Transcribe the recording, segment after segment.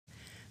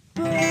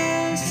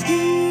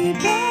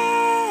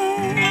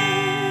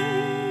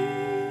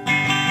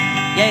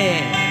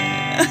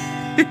Yeah.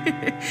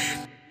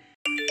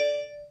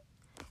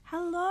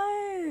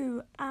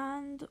 Hello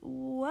and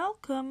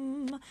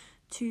welcome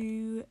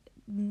to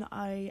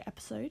a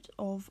episode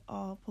of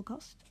our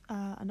podcast.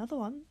 Another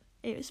one.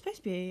 It was supposed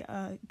to be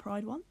a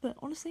Pride one, but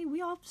honestly, we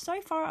are so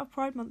far out of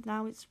Pride Month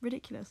now, it's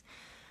ridiculous.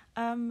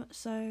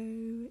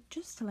 So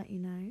just to let you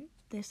know,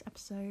 this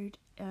episode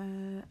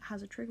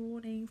has a trigger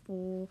warning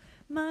for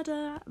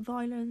murder,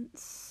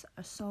 violence,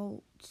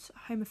 assault,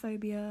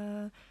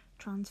 homophobia,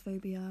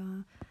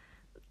 transphobia.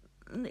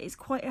 It's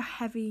quite a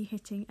heavy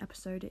hitting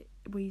episode.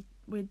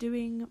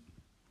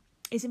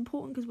 It's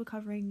important because we're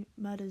covering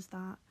murders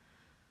that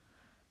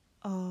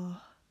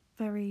are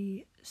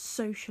very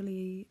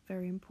socially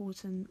very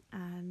important,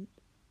 and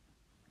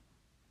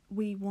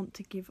we want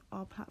to give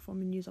our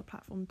platform and use our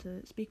platform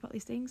to speak about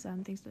these things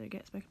and things that don't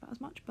get spoken about as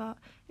much. But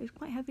it was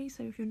quite heavy,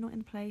 so if you're not in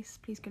the place,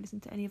 please go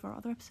listen to any of our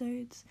other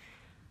episodes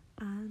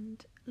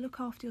and look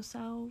after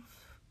yourself,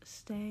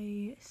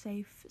 stay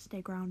safe,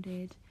 stay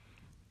grounded,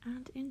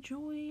 and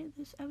enjoy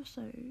this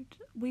episode.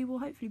 We will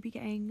hopefully be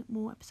getting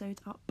more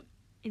episodes up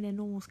in a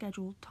normal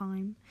scheduled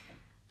time,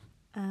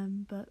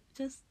 but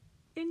just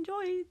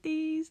enjoy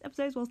these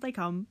episodes whilst they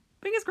come.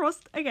 Fingers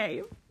crossed.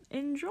 Okay,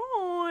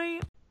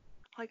 enjoy.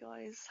 Hi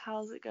guys,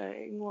 how's it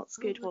going? What's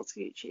good? What's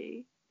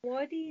Gucci?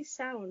 Why do you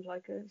sound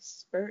like a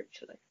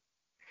spiritualist?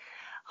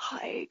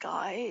 Hi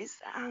guys,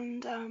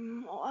 and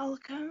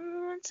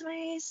welcome to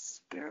my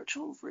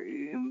spiritual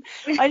room.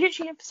 I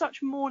literally have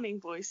such morning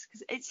voice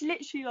because it's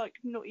literally like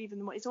not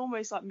even it's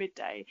almost like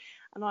midday,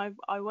 and I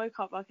woke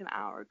up like an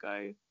hour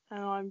ago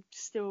and I'm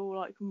still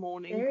like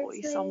morning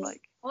Seriously? voice. I'm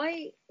like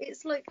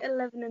it's like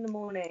 11 in the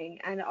morning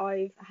and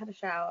I've had a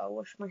shower,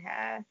 washed my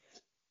hair,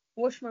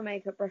 washed my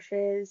makeup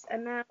brushes,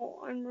 and now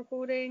I'm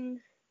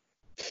recording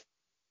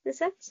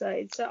this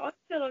episode. So I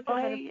feel like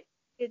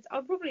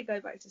I'll probably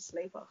go back to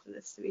sleep after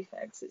this, to be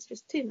fair, because it's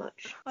just too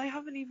much. I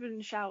haven't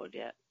even showered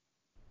yet.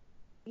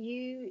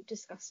 You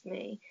disgust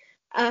me.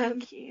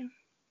 Thank you.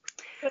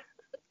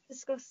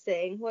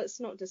 Disgusting. Well, it's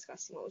not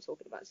disgusting what we're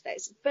talking about today.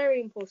 It's very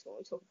important what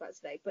we're talking about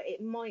today, but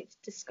it might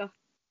disgust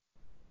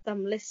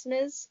some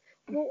listeners.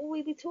 What will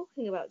we be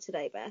talking about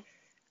today, Beth?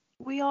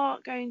 We are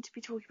going to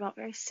be talking about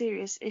a very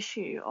serious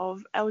issue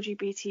of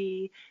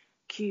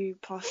LGBTQ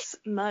plus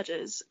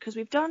murders, because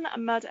we've done a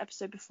murder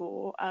episode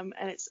before, and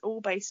it's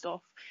all based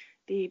off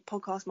the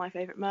podcast My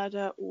Favourite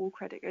Murder. All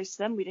credit goes to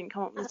them. We didn't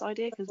come up with this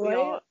idea because we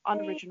are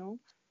unoriginal.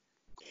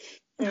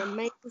 They're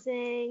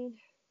amazing.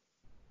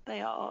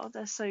 They are.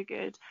 They're so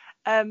good.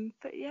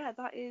 But yeah,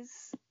 that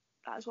is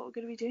what we're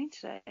going to be doing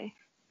today.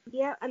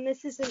 Yeah, and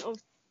this isn't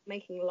obviously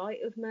making light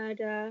of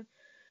murder.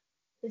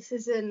 This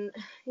isn't,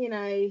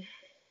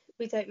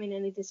 we don't mean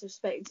any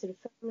disrespect to the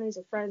families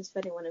or friends of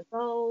anyone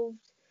involved.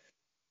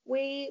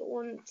 We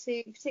want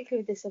to,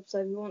 particularly with this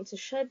episode, we want to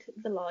shed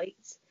the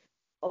light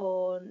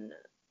on,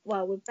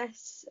 with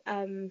Beth's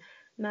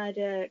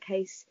murder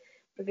case,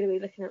 we're going to be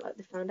looking at like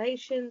the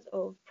foundations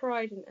of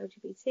Pride and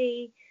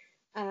LGBT,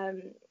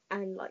 and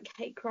like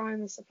hate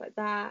crime and stuff like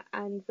that.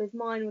 And with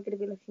mine, we're going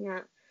to be looking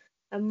at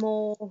a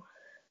more,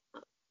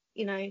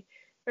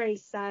 very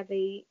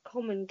sadly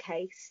common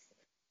case.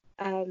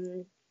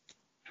 And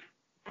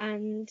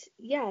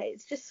yeah,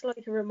 it's just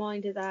like a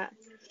reminder that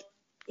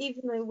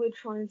even though we're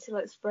trying to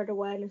like spread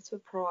awareness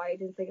with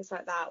Pride and things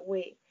like that,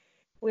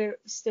 we're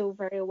still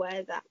very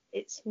aware that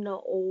it's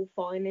not all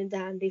fine and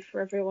dandy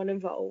for everyone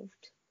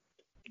involved.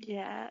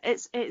 Yeah,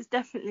 it's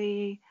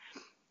definitely,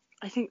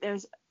 I think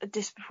there's a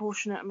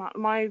disproportionate amount.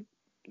 My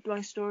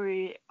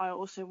story, I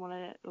also want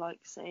to like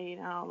say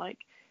now, like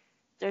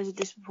there's a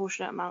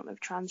disproportionate amount of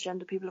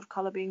transgender people of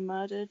colour being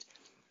murdered,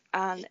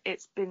 and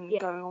it's been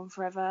going on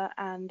forever.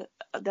 And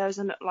there's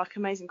an like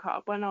amazing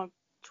quote. When I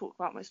talk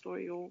about my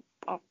story,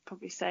 I'll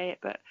probably say it,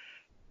 but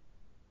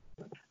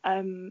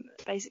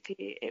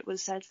basically it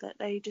was said that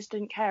they just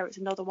didn't care. It's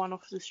another one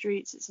off the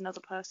streets. It's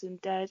another person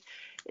dead.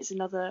 It's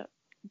another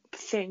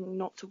thing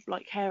not to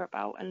like care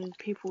about. And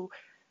people,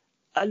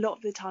 a lot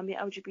of the time, the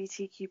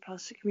LGBTQ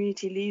plus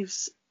community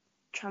leaves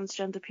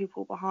transgender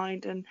people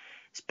behind, and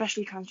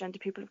especially transgender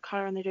people of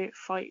colour, and they don't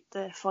fight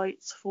their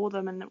fights for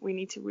them. And we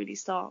need to really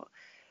start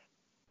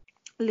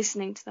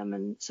listening to them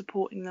and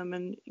supporting them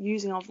and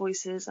using our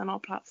voices and our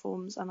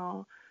platforms and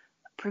our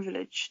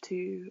privilege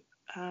to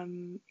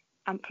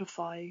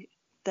amplify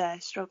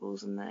their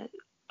struggles and their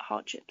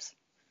hardships.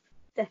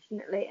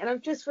 Definitely. And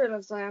I've just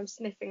realised I am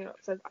sniffing up,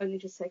 so I've only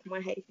just taken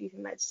my hay fever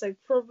meds, so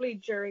probably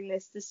during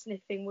this the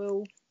sniffing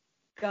will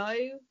go,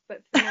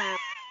 but for now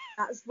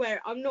that's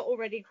where I'm not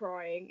already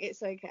crying.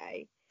 It's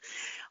okay.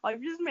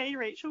 I've just made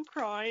Rachel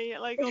cry,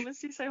 like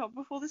honestly so hard.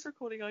 Before this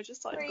recording I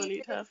just like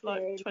bullied her for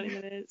like 20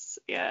 minutes.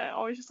 Yeah,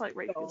 I was just like,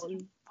 Rachel's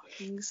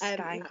fucking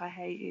skank, I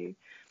hate you.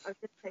 I've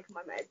just taken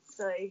my meds,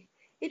 so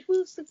it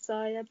will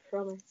subside, I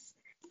promise.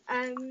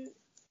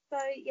 So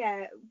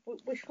yeah,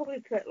 we should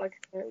probably put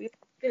like, we're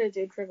gonna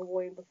do a trigger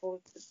warning before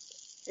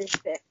this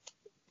bit.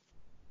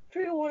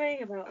 Trigger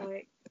warning about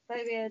like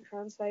phobia,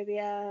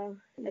 transphobia,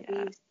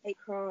 abuse, hate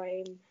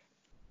crime,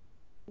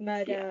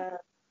 murder,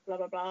 blah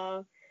blah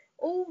blah,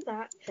 all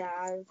that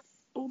jazz.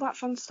 all that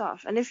fun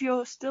stuff. And if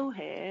you're still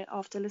here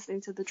after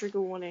listening to the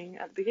trigger warning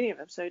at the beginning of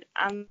the episode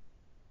and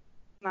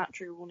that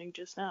trigger warning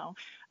just now,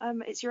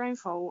 it's your own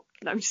fault.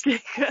 No, I'm just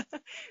kidding.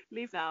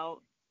 Leave now.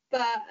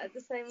 But at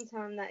the same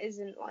time, that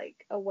isn't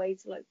like a way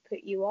to like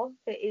put you off.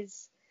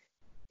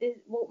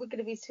 What we're going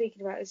to be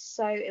speaking about is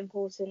so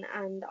important,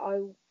 and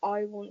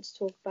I want to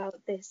talk about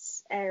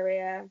this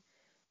area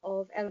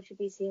of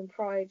LGBT and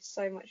pride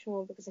so much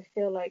more, because I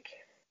feel like,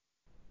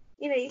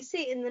 you know, you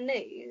see it in the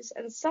news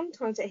and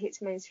sometimes it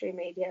hits mainstream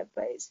media,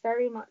 but it's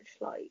very much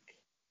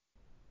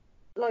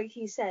like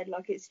you said,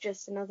 like it's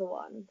just another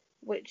one,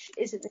 which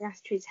isn't the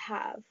attitude to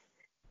have.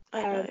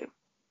 I know.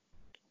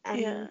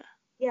 And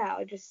yeah,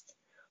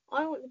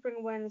 I want to bring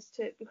awareness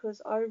to it,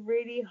 because I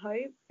really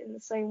hope, in the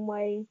same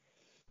way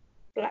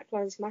Black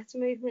Lives Matter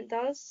movement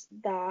does,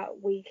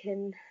 that we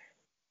can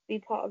be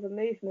part of a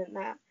movement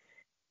that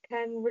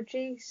can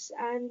reduce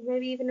and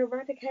maybe even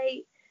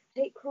eradicate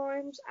hate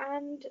crimes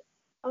and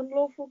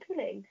unlawful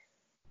killing.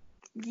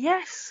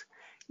 Yes,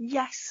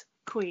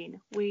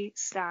 Queen, we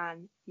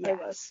stan.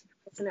 Yes.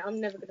 Isn't it? I'm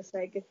never going to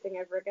say a good thing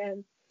ever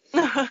again.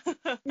 But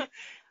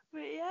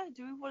yeah,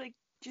 do we want to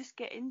just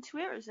get into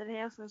it, or is there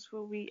anything else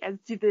before we?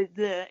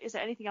 Is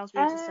there anything else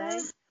we need to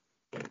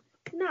say?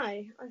 No,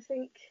 I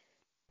think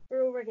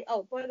we're already.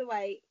 Oh, by the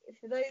way,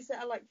 for those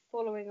that are like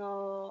following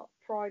our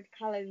Pride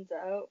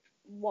calendar,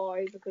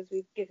 why? Because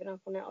we've given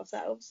up on it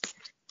ourselves.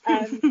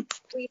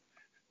 We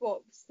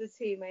swapped the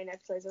 2 main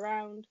episodes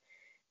around.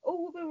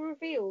 All will be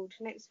revealed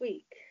next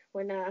week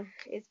when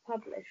it's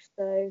published.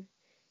 So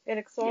get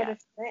excited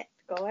for it,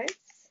 guys.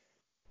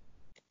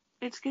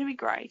 It's going to be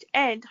great,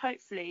 and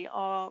hopefully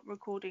our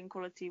recording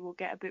quality will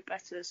get a bit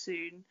better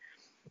soon.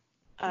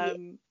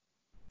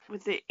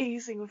 With the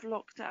easing of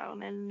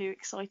lockdown and new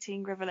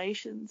exciting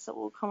revelations that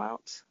will come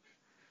out.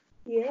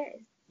 Yes,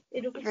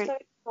 it'll be so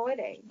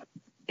exciting.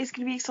 It's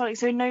going to be exciting.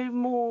 So no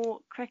more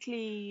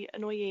crackly,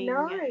 annoying.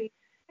 No, I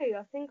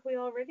think we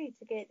are ready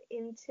to get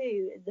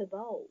into the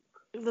bulk.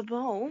 The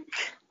bulk?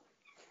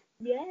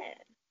 Yeah.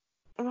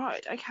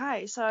 Right.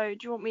 Okay. So do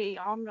you want me?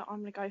 I'm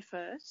gonna go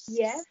first.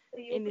 Yeah. So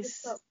you're gonna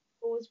start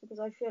yours, because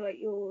I feel like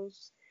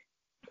yours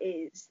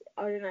is,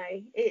 I don't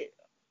know,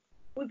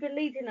 we've been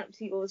leading up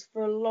to yours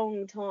for a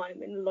long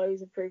time in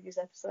loads of previous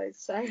episodes,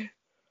 so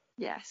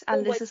yes,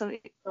 and this is something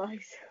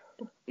nice.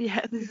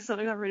 Yeah, this is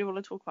something I really want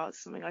to talk about.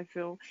 It's something I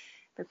feel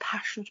very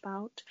passionate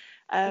about.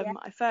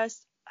 I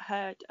first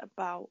heard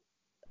about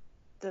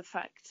the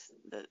fact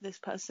that this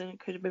person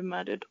could have been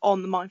murdered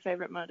on the My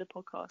Favourite Murder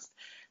podcast,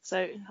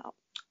 so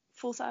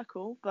full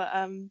circle. But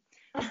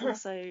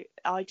also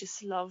I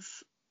just love.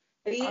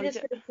 Are you just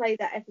going to play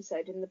that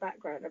episode in the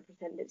background and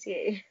pretend it's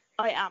you?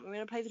 I am. I'm going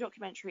to play the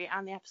documentary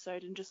and the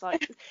episode, and just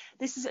like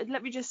this is.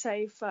 Let me just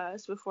say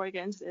first, before I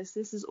get into this,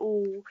 this is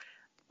all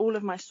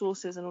of my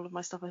sources and all of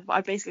my stuff.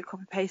 I basically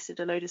copy pasted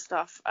a load of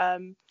stuff.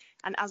 And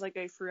as I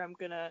go through, I'm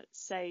gonna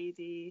say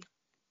the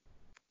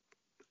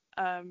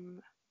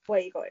where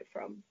you got it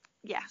from.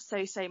 Yeah.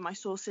 So say my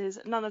sources.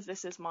 None of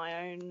this is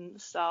my own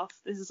stuff.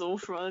 This is all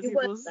from other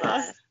people's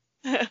stuff.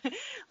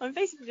 I'm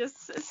basically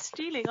just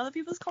stealing other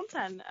people's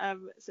content.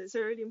 So it's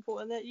really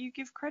important that you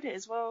give credit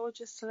as well,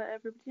 just to let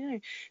everybody know.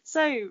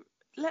 So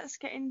let's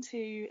get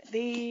into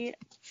the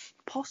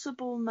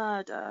possible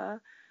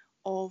murder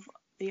of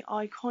the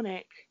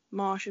iconic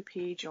Marsha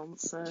P.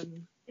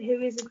 Johnson.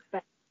 Who is a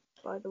best,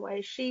 by the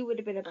way. She would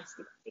have been a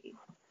Busty Babe.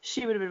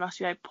 She would have been a Busty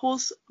Babe.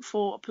 Pause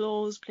for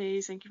applause,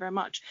 please. Thank you very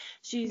much.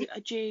 She's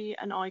a G,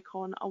 an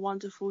icon, a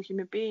wonderful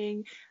human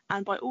being,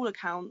 and by all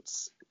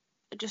accounts,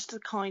 just the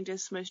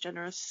kindest, most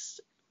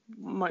generous,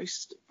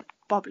 most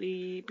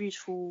bubbly,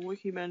 beautiful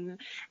human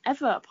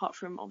ever, apart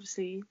from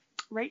obviously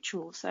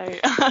Rachel. So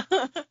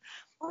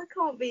I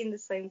can't be in the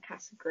same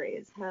category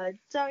as her.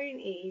 Don't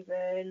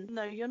even.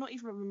 No, you're not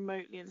even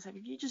remotely in the same.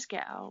 You just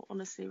get out,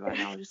 honestly, right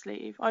now. Just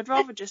leave. I'd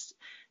rather just.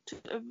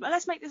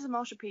 Let's make this a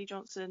Marsha P.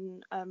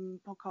 Johnson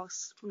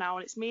podcast from now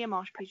on. It's me and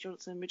Marsha P.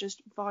 Johnson. We're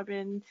just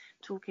vibing,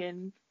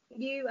 talking.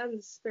 You and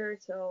the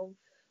spirit of.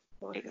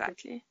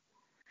 Exactly.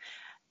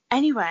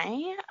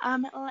 Anyway,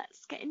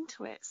 let's get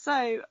into it.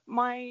 So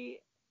my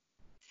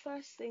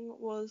first thing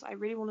was I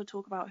really want to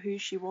talk about who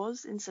she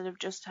was instead of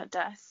just her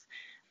death,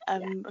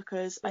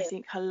 because I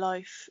think her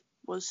life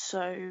was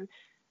so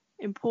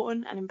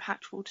important and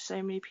impactful to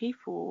so many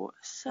people.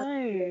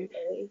 So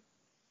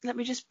let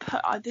me just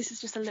put this is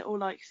just a little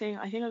like thing.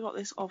 I think I got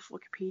this off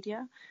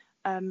Wikipedia.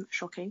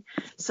 Shocking.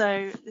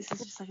 So this is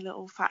just like a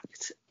little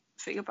fact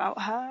thing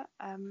about her.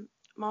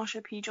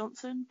 Marsha P.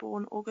 Johnson,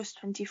 born August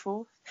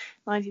 24th,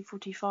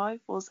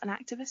 1945, was an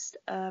activist,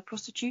 a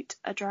prostitute,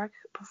 a drag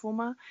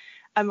performer.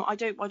 I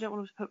don't want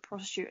to put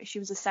prostitute. She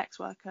was a sex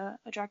worker,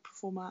 a drag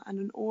performer, and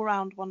an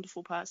all-round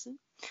wonderful person.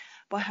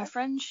 By her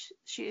friends,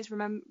 she is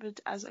remembered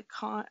as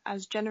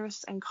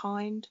generous and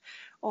kind,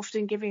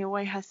 often giving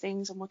away her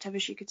things and whatever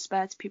she could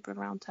spare to people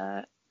around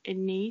her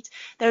in need.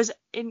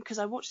 Because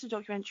I watched the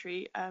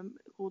documentary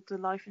called The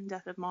Life and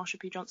Death of Marsha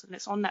P. Johnson.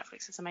 It's on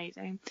Netflix. It's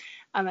amazing.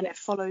 And it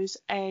follows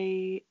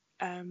I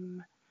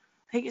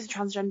think it's a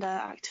transgender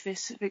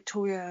activist,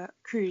 Victoria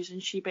Cruz,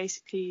 and she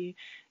basically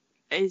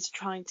is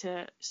trying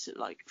to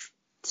like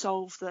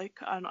solve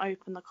and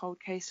open the cold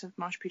case of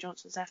Marsha P.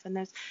 Johnson's death, and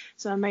there's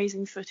some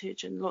amazing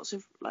footage and lots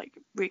of like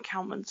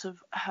recounts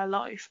of her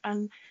life,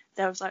 and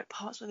there was like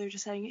parts where they were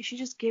just saying she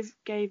just gave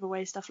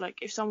away stuff. Like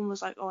if someone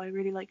was like, oh, I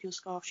really like your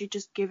scarf, she'd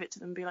just give it to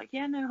them and be like,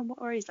 yeah, no, what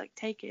worries, like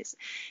take it,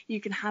 you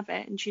can have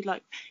it. And she'd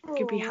like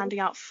could be handing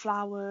out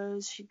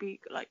flowers, she'd be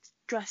like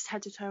dressed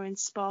head to toe in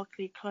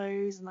sparkly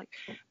clothes and like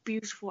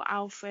beautiful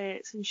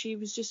outfits, and she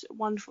was just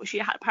wonderful. She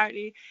had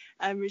apparently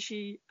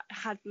she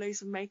had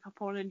loads of makeup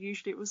on, and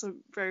usually it wasn't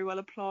very well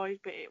applied,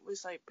 but it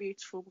was like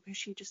beautiful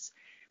because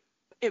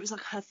it was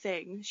like her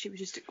thing. She was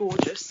just a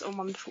gorgeous and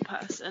wonderful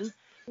person.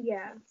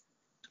 Yeah.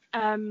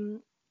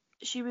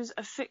 She was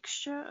a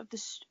fixture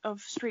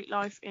of street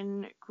life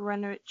in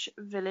Greenwich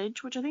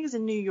Village, which I think is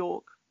in New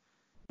York.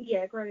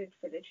 Yeah, Greenwich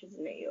Village is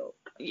in New York.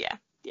 Yeah,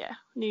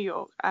 New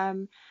York.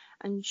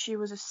 And she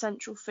was a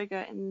central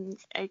figure in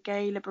a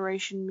gay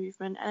liberation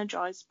movement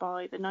energized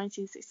by the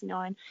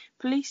 1969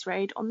 police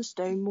raid on the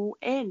Stonewall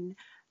Inn.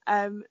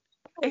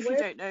 If you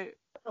don't know,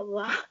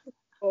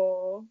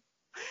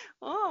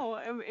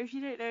 if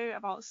you don't know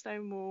about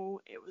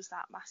Stonewall, it was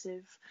that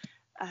massive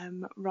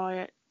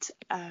riot,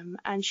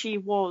 and she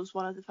was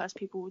one of the first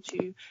people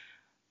to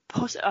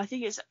I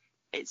think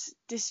it's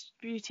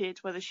disputed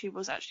whether she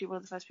was actually one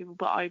of the first people,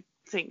 but I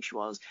think she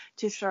was,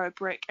 to throw a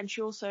brick. And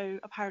she also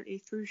apparently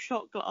threw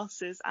shot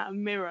glasses at a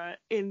mirror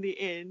in the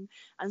inn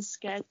and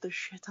scared the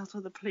shit out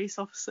of the police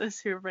officers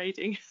who were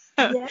raiding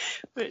her, yeah.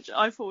 Which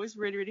I thought was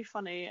really, really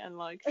funny and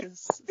like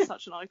just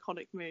such an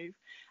iconic move.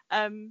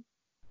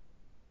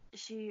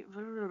 She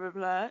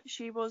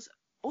was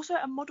also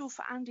a model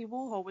for Andy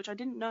Warhol, which I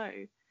didn't know.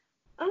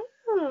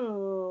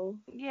 Oh.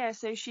 Yeah,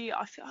 so I feel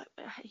like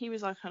he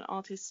was like an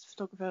artist,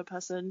 photographer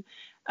person.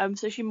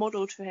 So she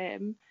modelled for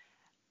him,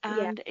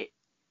 and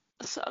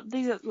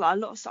these are like a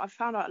lot of stuff. I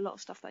found out a lot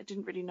of stuff that I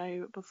didn't really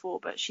know before.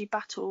 But she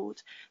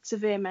battled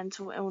severe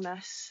mental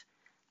illness,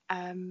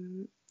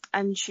 and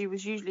she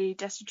was usually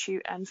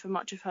destitute, and for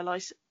much of her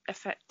life,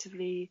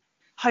 effectively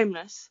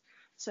homeless.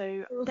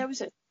 So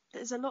there's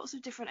a lots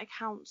of different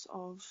accounts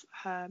of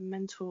her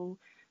mental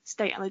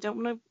state, and I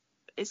don't want to.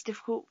 It's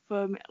difficult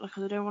for me, like,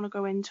 I don't want to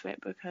go into it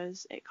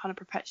because it kind of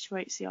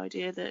perpetuates the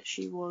idea that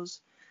she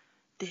was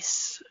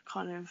this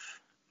kind of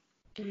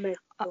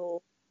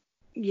mental,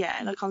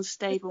 like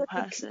unstable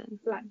person,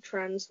 black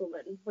trans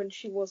woman, when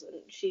she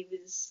wasn't. She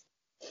was,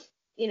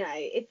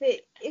 if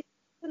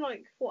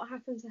like what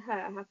happened to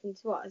her happened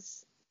to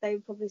us, they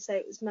would probably say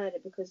it was murder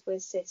because we're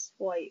cis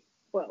white.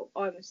 Well,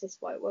 I'm a cis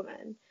white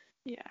woman.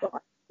 Yeah. But I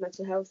have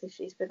mental health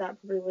issues, but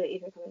that probably wouldn't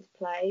even come into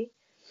play.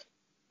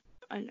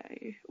 I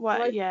know.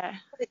 Well, yeah.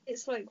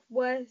 It's like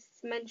worth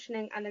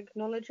mentioning and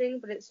acknowledging,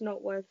 but it's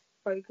not worth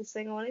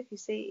focusing on if you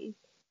see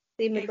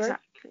the immigrant.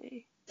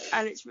 Exactly.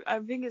 And I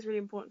think it's really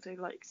important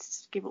to like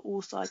give it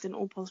all sides and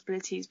all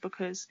possibilities,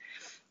 because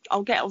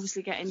I'll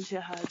obviously get into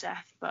her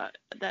death, but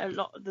there are a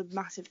lot of the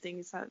massive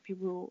things that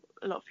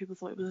a lot of people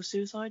thought it was a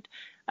suicide.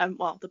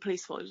 Well, the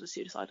police thought it was a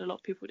suicide. A lot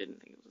of people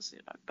didn't think it was a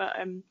suicide.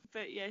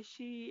 But yeah,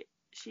 she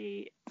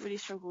really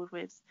struggled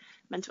with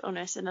mental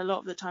illness, and a lot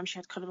of the time she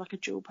had kind of like a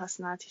dual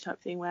personality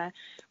type thing, where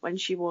when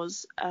she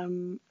was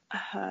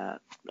her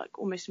like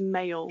almost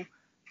male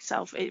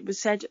self, it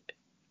was said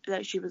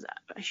that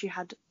she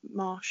had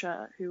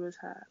Marsha, who was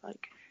her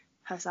like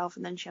herself,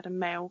 and then she had a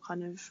male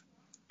kind of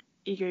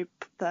ego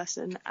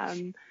person,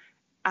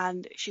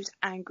 and she was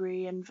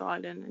angry and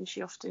violent, and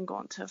she often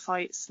got into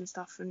fights and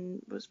stuff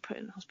and was put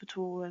in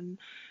hospital and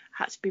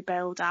had to be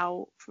bailed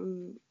out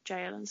from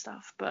jail and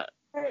stuff. But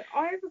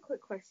I have a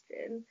quick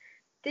question.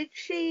 Did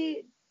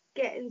she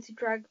get into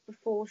drag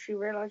before she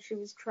realised she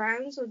was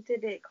trans, or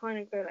did it kind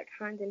of go like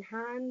hand in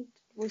hand?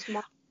 Was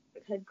Marsha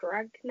her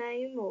drag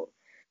name, or?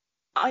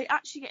 I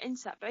actually get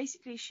into that.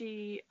 Basically,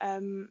 she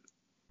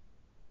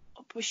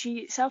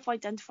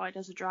self-identified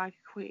as a drag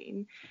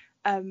queen,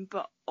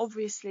 but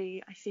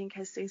obviously I think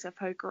as things have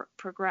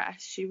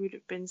progressed, she would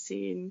have been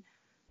seen.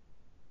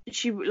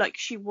 She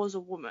was a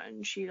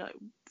woman. She like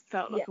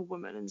felt like a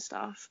woman and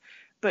stuff,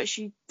 but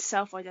she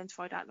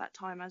self-identified at that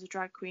time as a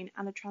drag queen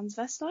and a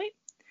transvestite.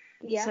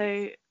 Yeah.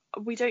 So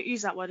we don't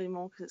use that word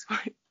anymore because it's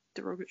quite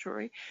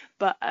derogatory.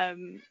 But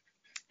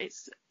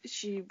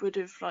she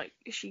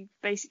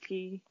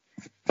basically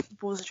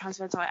was a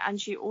transvestite,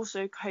 and she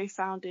also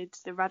co-founded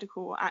the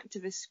radical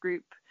activist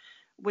group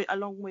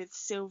along with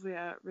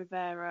Sylvia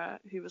Rivera,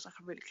 who was like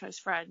a really close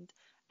friend,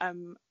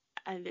 and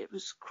it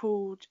was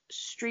called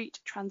Street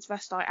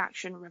Transvestite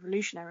Action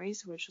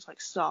Revolutionaries, which was like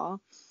STAR.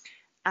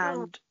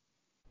 And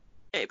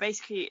it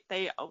basically,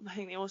 I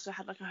think they also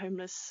had like a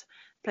homeless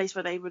place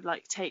where they would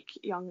like take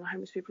young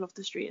homeless people off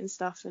the street and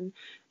stuff, and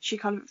she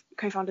kind of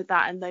co-founded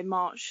that, and they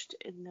marched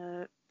in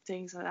the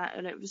things like that,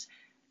 and it was,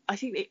 I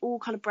think they all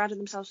kind of branded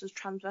themselves as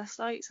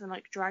transvestites and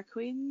like drag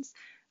queens,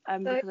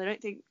 because I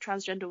don't think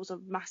transgender was a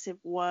massive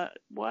word.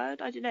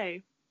 I don't know.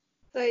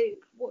 So,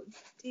 what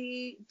do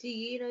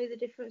you know the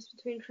difference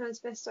between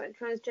transvestite and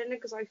transgender?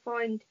 Because I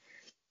find,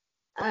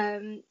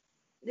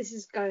 this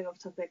is going off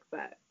topic,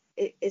 but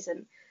it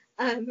isn't.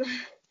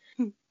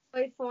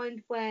 I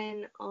find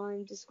when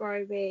I'm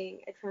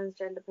describing a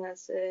transgender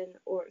person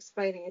or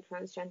explaining a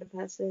transgender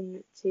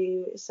person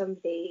to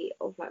somebody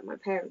of like my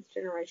parents'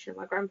 generation,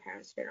 my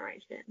grandparents'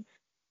 generation,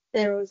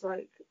 they're always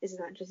like, "Isn't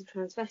that just a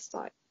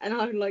transvestite?" And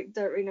I like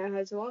don't really know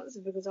how to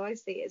answer because I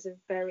see it as a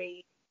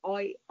very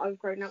I've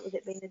grown up with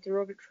it being a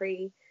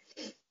derogatory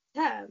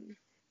term.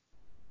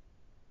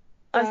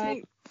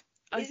 I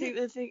But think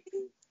the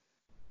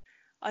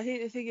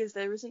thing is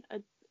there isn't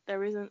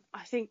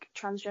I think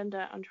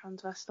transgender and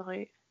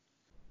transvestite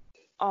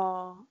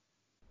are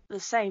the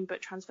same,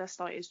 but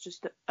transvestite is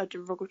just a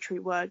derogatory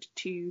word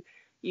to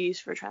use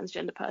for a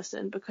transgender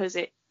person, because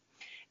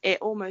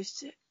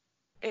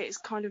it's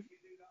kind of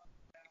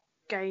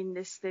gained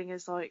this thing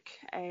as like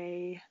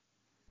a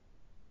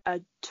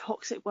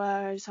toxic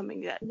word,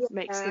 something that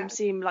makes them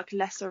seem like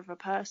lesser of a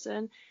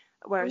person,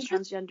 whereas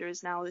transgender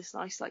is now this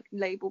nice like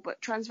label. But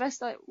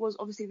transvestite was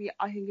obviously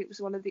I think it was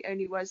one of the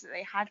only words that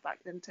they had back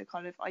then to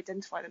kind of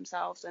identify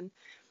themselves. And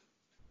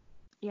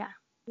yeah,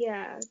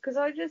 because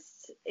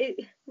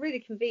it's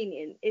really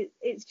convenient.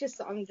 It's just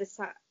that I'm just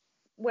sat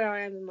where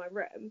I am in my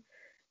room.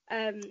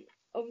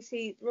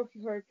 Obviously,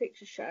 Rocky Horror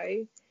Picture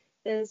Show,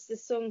 there's the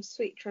song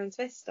Sweet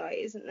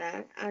Transvestite, isn't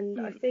there?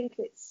 And I think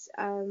it's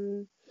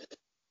Tim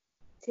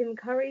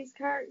Curry's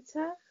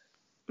character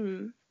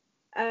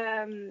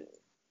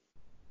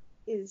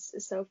is a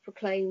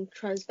self-proclaimed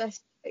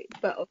transvestite,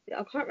 but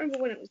I can't remember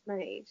when it was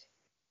made.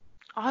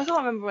 I can't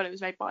remember when it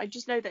was made, but I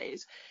just know that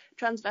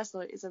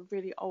transvestite is a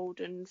really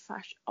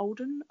old-fashioned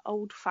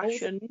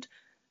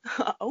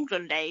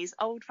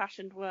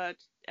word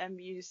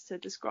used to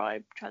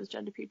describe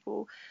transgender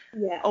people.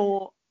 Yeah.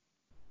 Or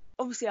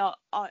obviously, I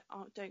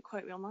don't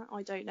quote me on that.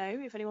 I don't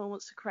know. If anyone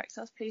wants to correct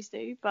us, please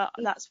do. But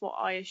that's what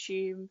I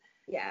assume.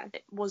 Yeah.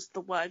 It was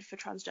the word for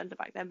transgender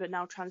back then, but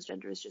now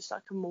transgender is just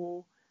like a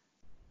more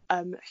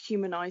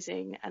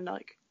humanizing and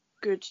like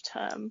good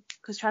term,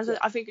 because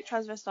I think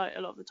transvestite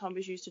a lot of the time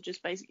is used to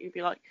just basically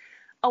be like,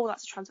 oh,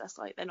 that's a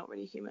transvestite, they're not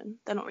really human,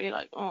 they're not really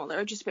like, oh,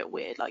 they're just a bit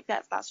weird, like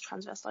that's a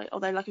transvestite,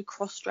 or they're like a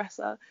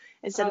cross-dresser,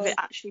 instead of it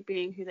actually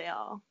being who they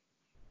are.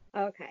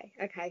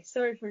 Okay,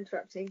 sorry for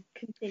interrupting,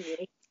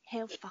 continue.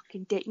 Hell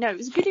fucking dick. No, it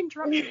was a good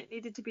interruption. It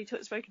needed to be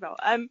spoken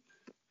about.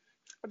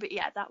 But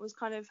yeah, that was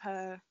kind of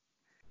her,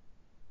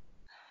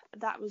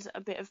 that was a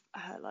bit of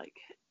her like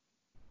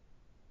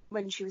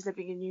when she was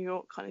living in New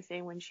York kind of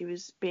thing, when she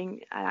was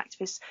being an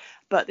activist.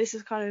 But this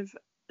is a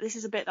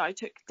bit that I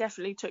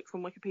definitely took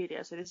from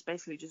Wikipedia, so this is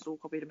basically just all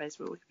copied and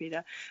pasted from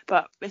Wikipedia.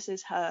 But this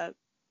is her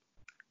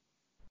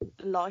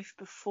life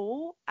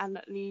before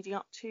and leading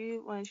up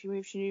to when she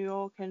moved to New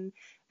York and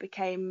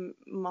became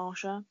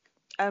Marsha.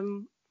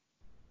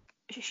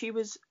 She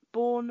was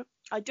born,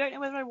 I don't know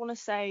whether I want to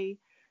say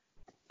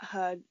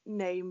her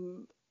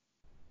name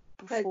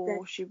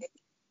before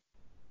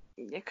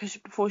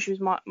before she was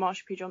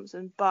Marsha P.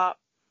 Johnson, but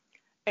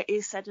it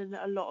is said in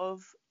a lot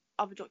of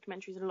other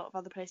documentaries and a lot of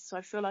other places, so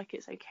I feel like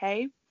it's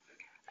okay.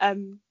 But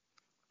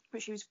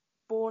she was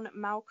born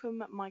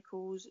Malcolm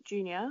Michaels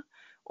Jr.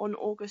 on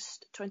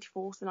August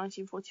 24th,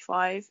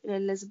 1945 in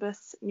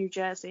Elizabeth, New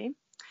Jersey.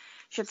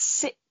 She had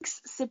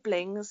 6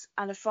 siblings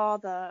and a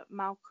father,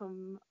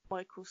 Malcolm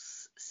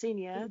Michaels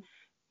Sr.,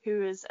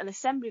 who was an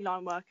assembly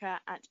line worker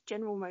at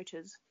General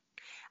Motors.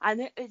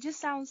 And it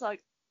just sounds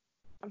like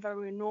a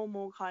very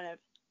normal kind of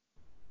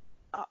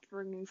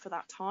upbringing for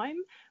that time,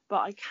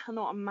 but I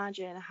cannot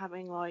imagine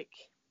having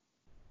like,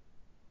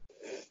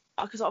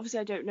 because obviously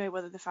I don't know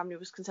whether the family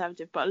was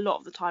conservative, but a lot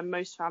of the time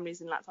most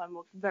families in that time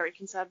were very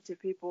conservative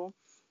people.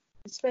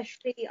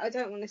 Especially, I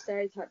don't want to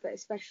stereotype, but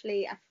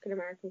especially African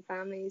American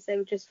families, they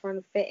were just trying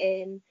to fit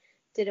in,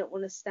 didn't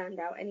want to stand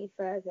out any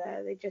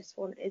further, they just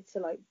wanted to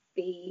like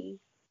be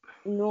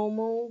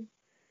normal.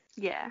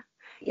 Yeah.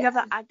 You have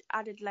that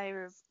added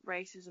layer of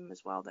racism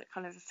as well that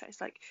kind of affects,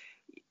 like,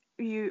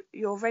 you're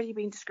already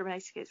being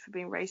discriminated against for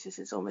being racist.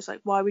 It's almost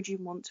like, why would you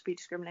want to be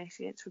discriminated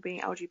against for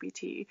being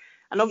LGBT?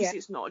 And obviously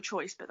it's not a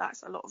choice, but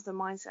that's a lot of the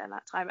mindset at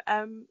that time.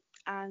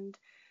 And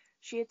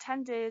she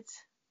attended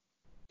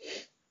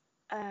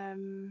her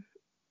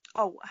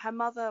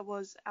mother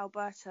was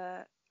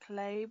Alberta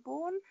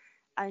Claiborne,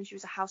 and she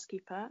was a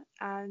housekeeper,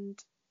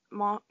 and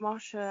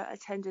Marsha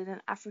attended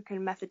an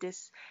African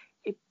Methodist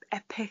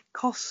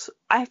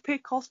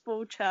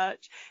Episcopal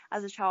church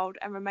as a child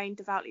and remained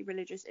devoutly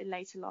religious in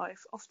later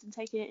life, often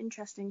taking an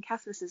interest in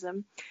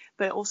Catholicism,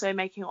 but also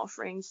making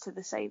offerings to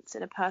the saints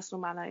in a personal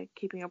manner,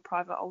 keeping a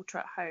private altar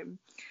at home.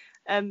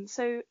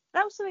 So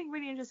that was something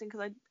really interesting,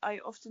 because I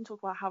often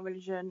talk about how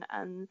religion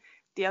and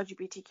the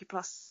LGBTQ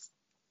plus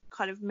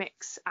kind of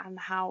mix, and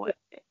how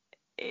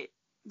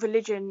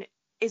religion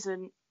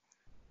isn't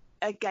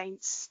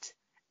against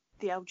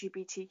the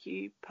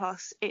LGBTQ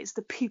plus, it's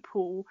the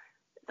people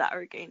that are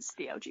against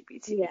the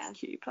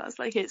LGBTQ plus,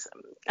 like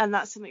and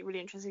that's something really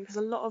interesting, because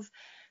a lot of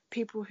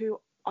people who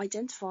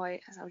identify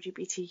as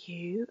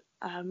LGBTQ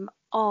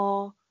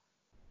are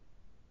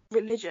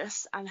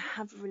religious and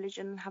have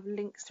religion and have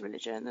links to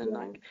religion, and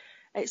like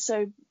it's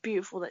so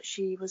beautiful that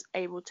she was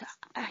able to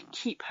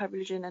keep her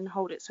religion and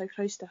hold it so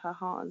close to her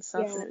heart and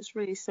stuff. Yeah. And it was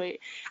really sweet.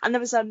 And there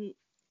was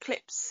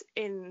clips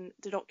in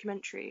the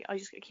documentary. I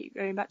just keep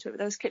going back to it, but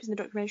there was clips in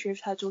the documentary of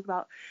her talking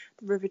about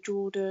the River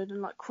Jordan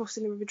and like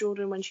crossing the River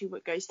Jordan when she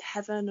goes to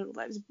heaven, and all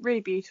that. It was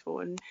really beautiful,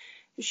 and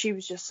she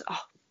was just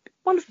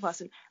wonderful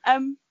person.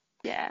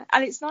 Yeah,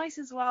 and it's nice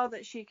as well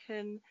that she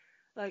can,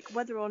 like,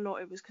 whether or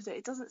not it was, because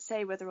it doesn't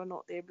say whether or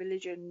not the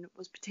religion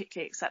was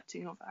particularly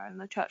accepting of her and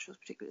the church was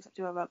particularly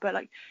accepting of her, but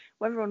like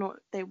whether or not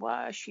they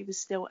were, she was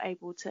still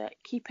able to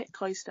keep it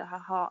close to her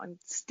heart and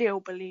still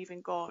believe in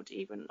God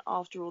even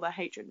after all the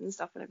hatred and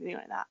stuff and everything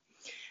like that.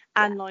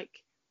 And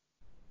like,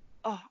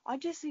 I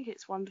just think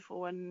it's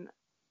wonderful, and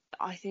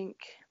I think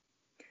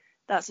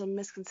that's a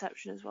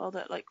misconception as well,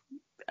 that like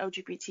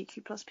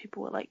LGBTQ plus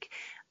people are like,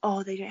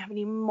 oh, they don't have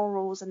any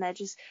morals, and they're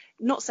just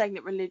not saying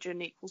that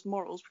religion equals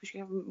morals, because you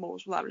have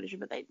morals without religion,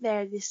 but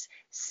they're this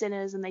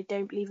sinners and they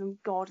don't believe in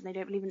God and they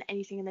don't believe in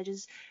anything, and they're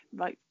just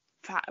like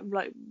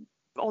like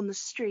on the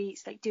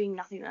streets like doing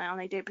nothing now, and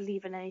they don't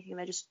believe in anything,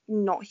 they're just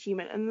not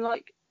human. And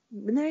like,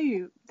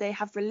 no, they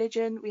have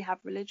religion, we have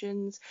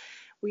religions,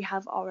 we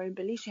have our own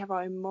beliefs, we have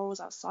our own morals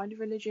outside of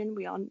religion,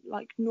 we are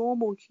like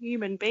normal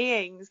human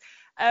beings.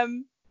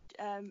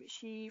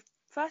 She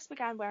first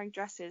began wearing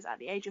dresses at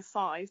the age of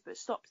 5, but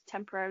stopped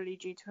temporarily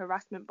due to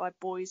harassment by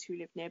boys who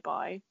lived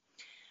nearby.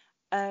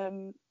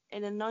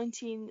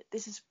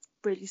 This is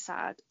really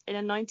sad. In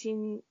a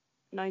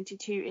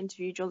 1992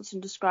 interview,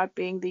 Johnson described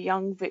being the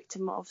young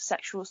victim of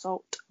sexual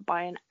assault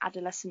by an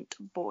adolescent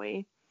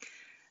boy,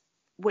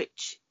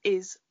 which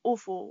is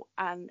awful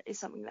and is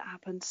something that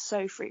happens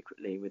so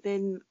frequently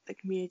within the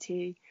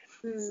community.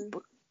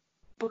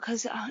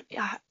 Because I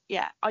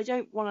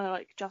don't want to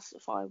like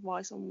justify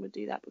why someone would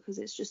do that, because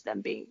it's just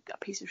them being a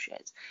piece of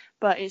shit,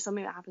 but it's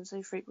something that happens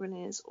so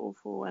frequently. It's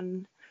awful,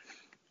 and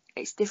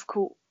it's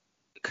difficult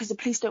because the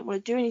police don't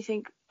want to do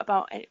anything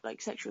about it,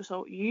 like sexual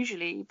assault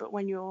usually, but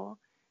when you're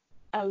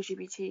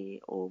LGBT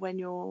or when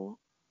you're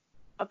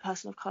a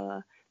person of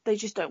colour, they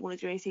just don't want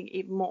to do anything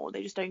even more.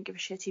 They just don't give a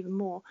shit even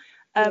more.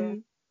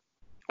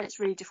 It's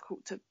really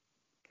difficult to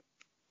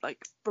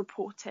like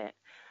report it.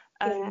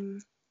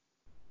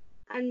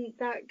 And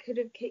that could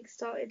have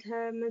kick-started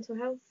her mental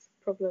health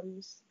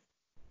problems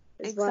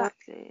as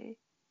exactly.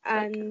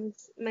 Well. And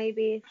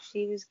maybe if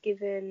she was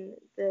given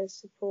the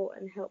support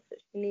and help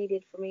that she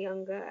needed from a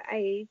younger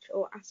age,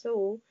 or at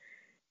all,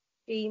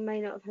 she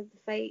may not have had the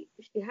fate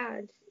she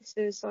had,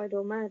 suicide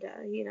or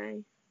murder, you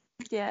know.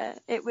 Yeah,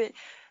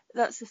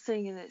 that's the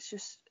thing, and it's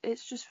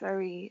just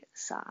very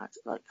sad.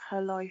 Like,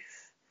 her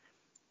life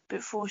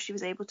before she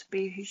was able to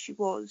be who she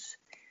was.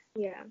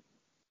 Yeah.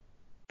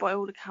 By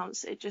all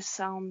accounts, it just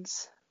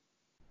sounds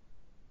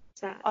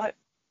sad. And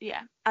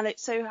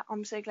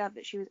I'm so glad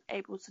that she was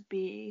able to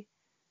be.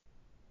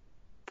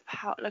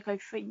 Like, I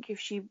think if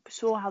she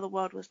saw how the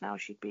world was now,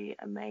 she'd be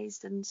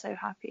amazed and so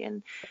happy.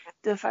 And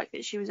the fact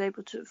that she was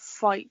able to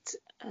fight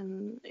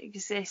and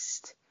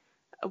exist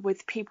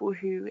with people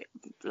who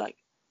like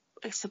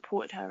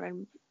supported her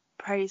and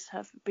praised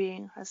her for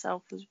being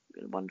herself was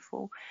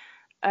wonderful.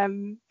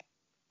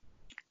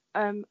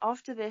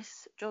 After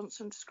this,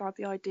 Johnson described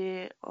the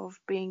idea of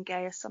being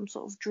gay as some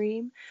sort of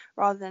dream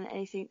rather than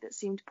anything that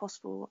seemed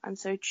possible, and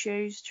so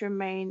chose to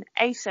remain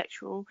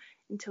asexual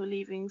until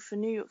leaving for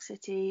New York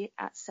City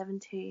at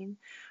 17.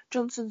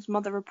 Johnson's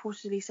mother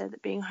reportedly said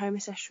that being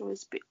homosexual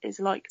is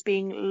like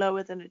being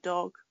lower than a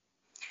dog,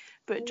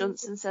 but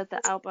Johnson said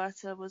that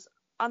Alberta was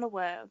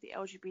unaware of the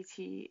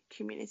LGBT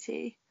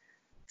community.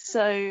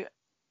 So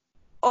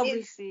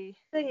obviously, it's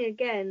the thing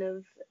again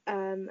of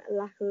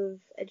lack of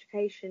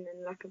education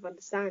and lack of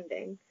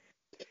understanding.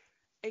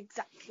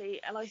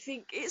 Exactly, and I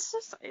think it's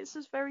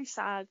just very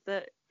sad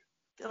that,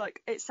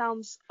 like, it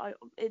sounds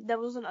there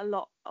wasn't a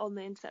lot on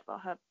the internet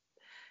about her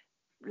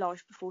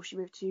life before she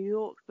moved to New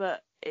York,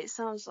 but it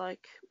sounds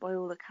like by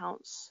all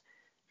accounts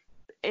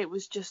it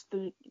was just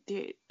the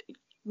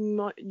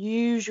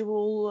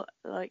usual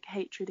like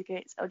hatred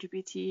against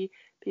LGBT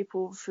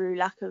people through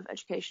lack of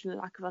education and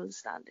lack of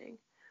understanding.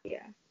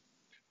 Yeah.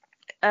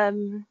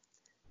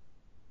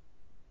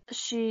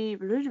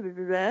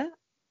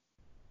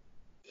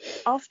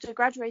 After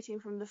graduating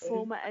from the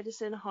former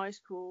Edison High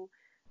School,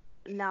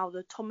 now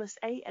the Thomas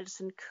A.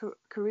 Edison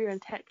Career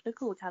and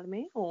Technical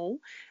Academy,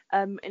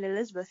 in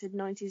Elizabeth in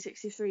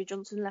 1963,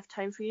 Johnson left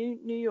home for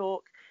New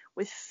York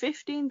with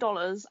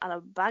 $15 and a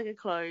bag of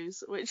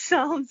clothes, which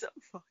sounds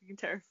fucking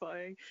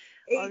terrifying.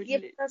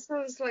 That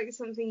sounds like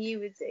something you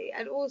would do.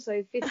 And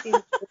also, 15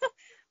 is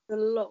a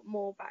lot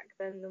more back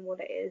then than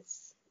what it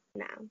is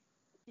now.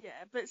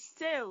 Yeah, but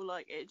still,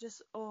 like, it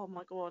just, oh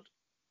my god.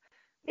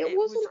 It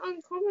wasn't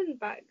uncommon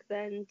back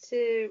then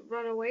to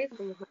run away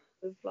from home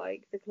with,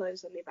 like, the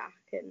clothes on your back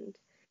and...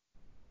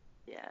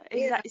 Yeah,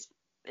 exactly.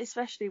 Yeah.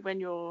 Especially when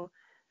you're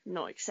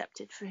not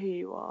accepted for who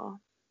you are.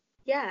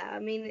 Yeah, I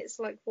mean, it's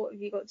like, what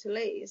have you got to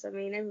lose? I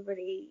mean,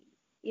 everybody,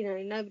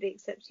 nobody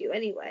accepts you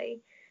anyway.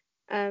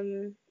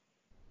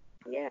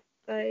 Yeah,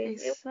 so...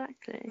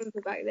 Exactly. It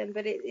was back then,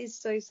 but it is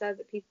so sad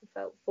that people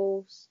felt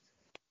forced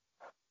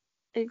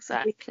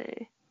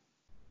Exactly.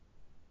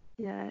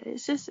 Yeah,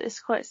 it's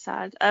quite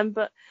sad.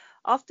 But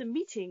after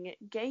meeting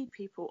gay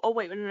people, oh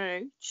wait,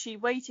 no, she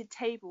waited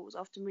tables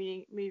after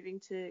moving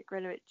to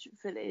Greenwich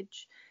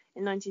Village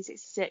in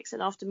 1966,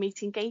 and after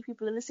meeting gay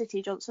people in the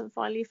city, Johnson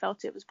finally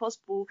felt it was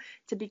possible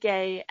to be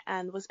gay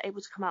and was able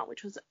to come out,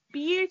 which was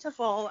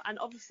beautiful. And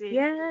obviously,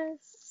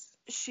 Yes.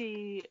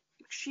 she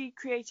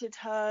created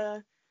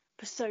her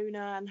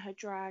persona and her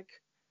drag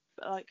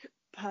like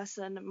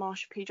person,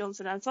 Marsha P.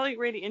 Johnson, and something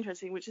really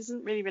interesting, which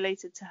isn't really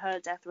related to her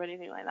death or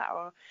anything like that,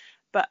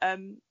 but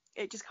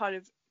it just kind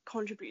of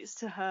contributes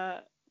to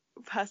her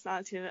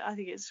personality, and I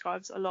think it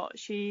describes a lot.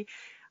 She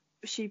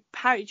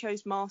apparently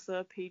chose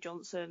Martha P.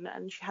 Johnson,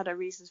 and she had her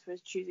reasons for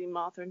choosing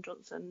Martha and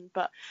Johnson,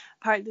 but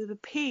apparently the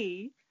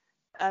P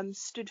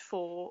stood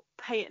for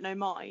pay it no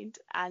mind,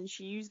 and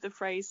she used the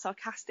phrase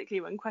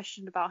sarcastically when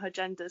questioned about her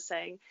gender,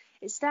 saying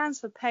it stands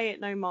for pay it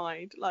no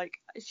mind. Like,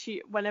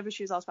 whenever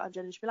she was asked about her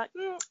gender, she'd be like,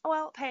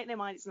 well, pay it no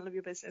mind, it's none of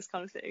your business,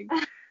 kind of thing.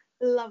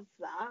 Love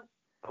that.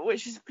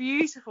 Which is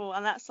beautiful,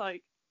 and that's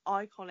like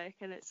iconic,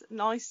 and it's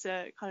nice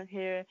to kind of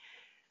hear.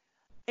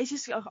 It's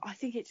just, I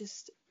think it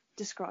just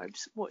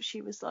describes what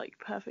she was like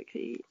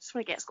perfectly. So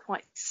it gets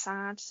quite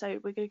sad, so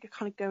we're going to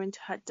kind of go into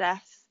her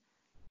death.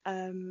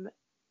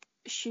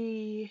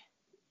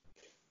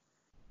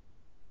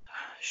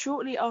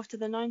 Shortly after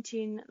the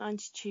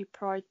 1992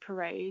 Pride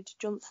Parade,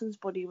 Johnson's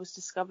body was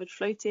discovered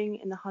floating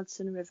in the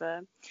Hudson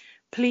River.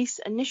 Police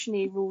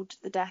initially ruled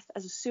the death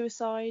as a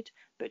suicide,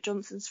 but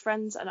Johnson's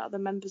friends and other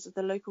members of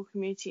the local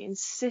community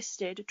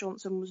insisted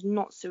Johnson was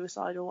not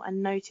suicidal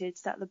and noted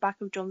that the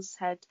back of Johnson's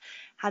head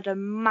had a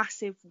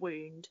massive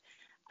wound.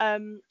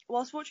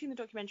 Whilst watching the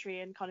documentary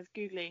and kind of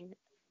Googling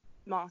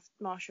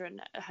Marsha and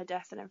her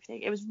death and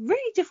everything, it was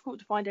really difficult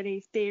to find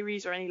any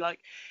theories or any like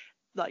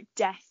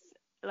death,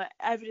 like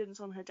evidence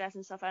on her death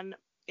and stuff. And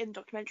in the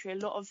documentary, a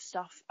lot of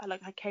stuff,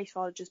 like her case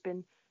file, had just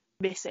been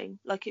missing.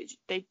 Like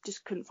they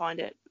just couldn't find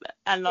it.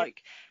 And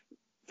like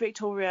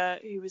Victoria,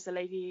 who was the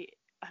lady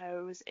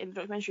who was in the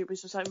documentary,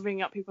 was just like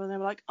ringing up people, and they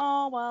were like,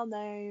 oh well,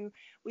 no,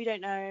 we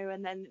don't know.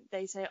 And then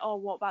they say, oh,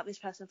 what about this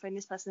person? Phone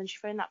this person. And she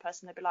phoned that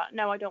person. They'd be like,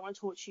 no, I don't want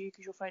to talk to you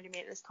because you're phoning me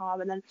at this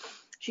time. And then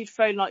she'd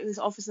phone like this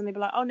office, and they'd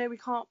be like, oh no, we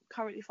can't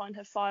currently find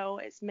her file,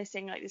 it's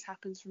missing. Like, this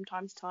happens from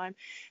time to time.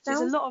 So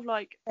there's a lot of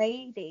like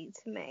shady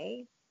to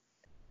me.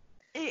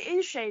 It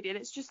is shady, and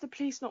it's just the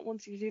police not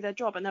wanting to do their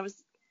job. And there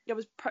was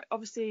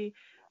obviously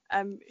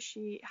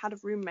she had a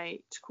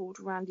roommate called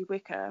Randy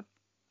Wicker,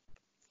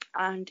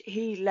 and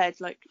he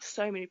led like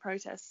so many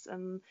protests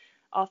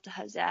after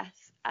her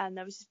death. And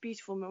there was this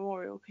beautiful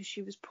memorial because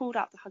she was pulled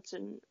out the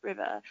Hudson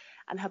River,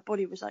 and her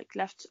body was like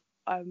left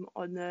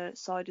on the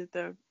side of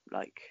the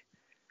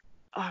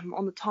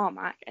on the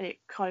tarmac, and it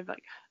kind of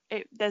like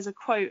there's a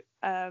quote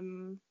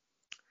from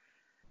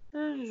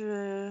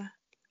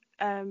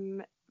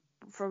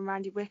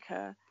Randy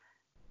Wicker.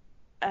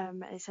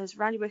 It says,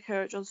 Randy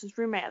Wicker, Johnson's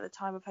roommate at the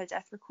time of her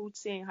death, recalled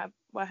seeing her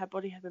where her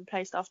body had been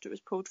placed after it was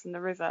pulled from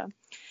the river.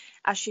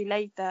 As she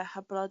laid there,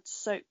 her blood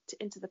soaked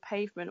into the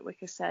pavement,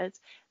 Wicker said.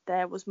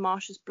 There was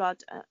Marsha's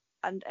blood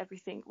and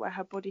everything where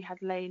her body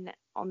had lain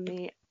on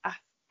the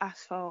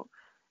asphalt.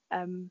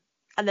 And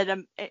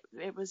then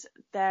it was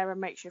there a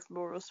makeshift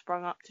memorial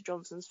sprung up to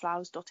Johnson's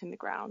flowers dotting the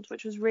ground,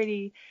 which was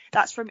really,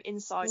 that's from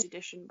Inside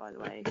Edition, by the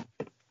way.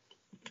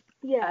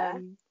 Yeah.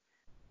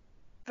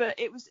 But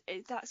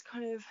that's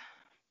kind of,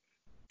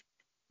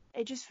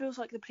 it just feels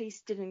like the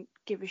police didn't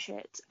give a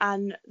shit.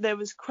 And there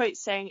was quotes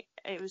saying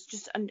it's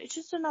just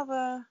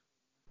another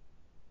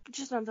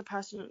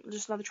person,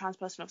 just another trans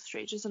person off the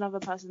street, just another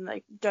person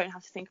they don't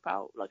have to think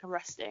about like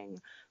arresting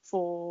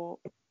for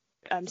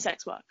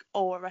sex work,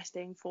 or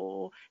arresting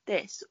for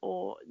this,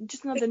 or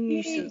just another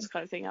nuisance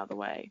kind of thing out of the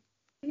way.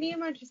 Can you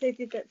imagine if they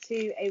did that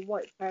to a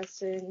white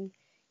person,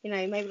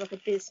 maybe like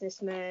a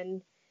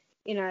businessman,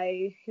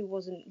 who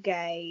wasn't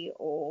gay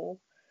or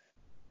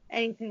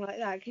anything like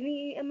that? Can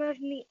you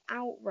imagine the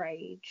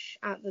outrage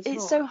at the time?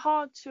 It's so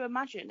hard to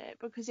imagine it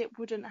because it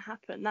wouldn't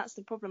happen. That's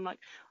the problem. Like,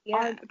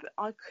 yeah.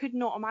 I could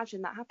not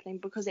imagine that happening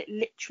because it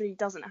literally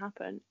doesn't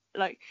happen.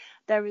 Like,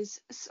 there is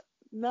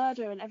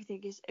murder and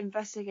everything is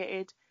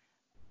investigated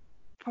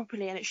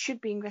properly, and it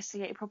should be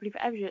investigated properly for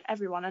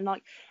everyone. And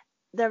like,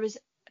 there is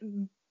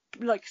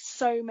like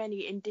so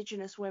many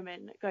Indigenous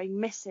women going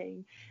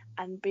missing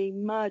and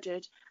being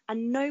murdered,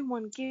 and no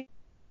one gives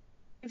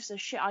a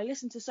shit. I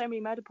listen to so many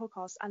murder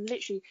podcasts, and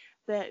literally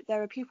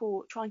there are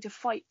people trying to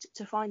fight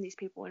to find these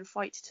people and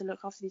fight to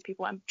look after these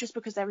people, and just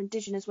because they're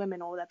Indigenous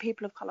women or they're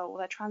people of colour or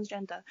they're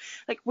transgender,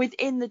 like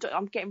within the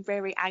I'm getting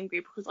very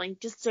angry because I'm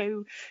just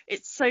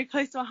it's so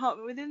close to my heart.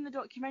 But within the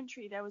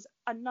documentary there was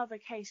another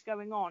case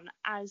going on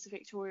as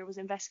Victoria was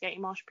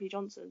investigating Marsha P.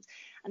 Johnson's,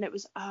 and it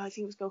was I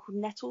think it was a girl called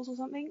Nettles or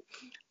something,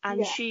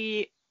 and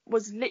she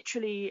was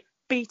literally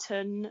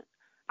beaten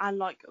and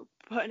like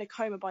put in a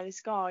coma by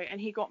this guy,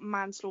 and he got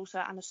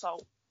manslaughter and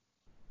assault.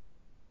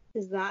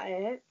 Is that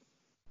it?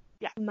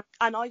 Yeah.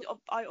 And I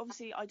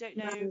obviously I don't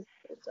know.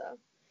 Manslaughter.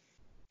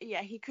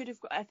 Yeah, he could have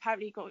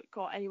apparently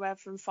got anywhere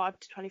from 5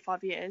 to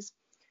 25 years.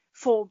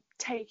 for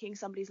taking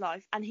somebody's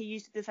life, and he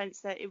used the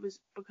defense that it was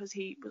because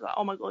he was like,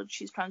 oh my god,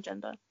 she's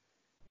transgender.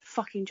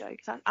 Fucking joke.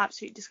 That's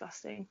absolutely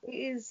disgusting. It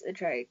is a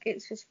joke.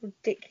 It's just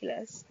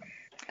ridiculous.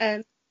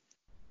 So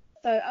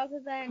other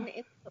than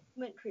in the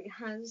documentary,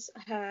 has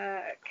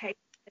her case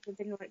ever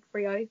been like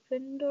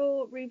reopened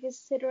or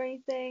revisited or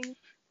anything?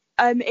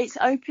 It's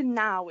open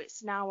now.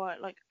 It's now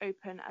like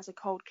open as a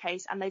cold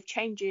case, and they've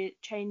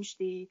changed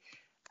the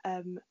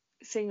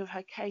thing of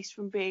her case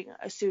from being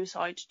a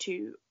suicide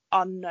to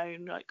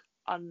unknown, like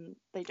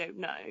they don't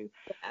know.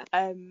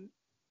 Yeah.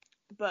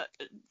 But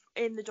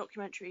in the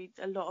documentary,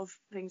 a lot of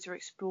things are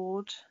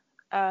explored.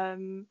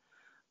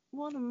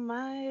 What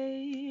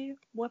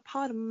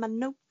part of my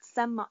notes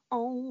am I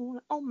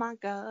on? Oh my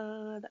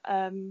god.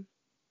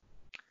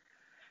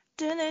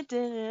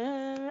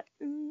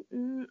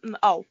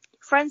 Oh,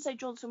 friends say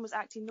Johnson was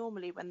acting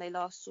normally when they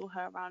last saw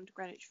her around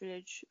Greenwich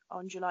Village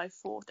on July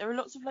 4th. There are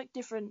lots of like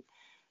different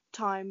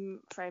time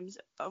frames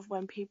of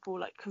when people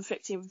like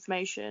conflicting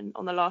information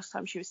on the last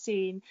time she was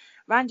seen.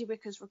 Randy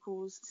Wickers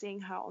recalls seeing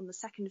her on the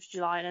 2nd of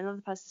July, and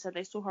another person said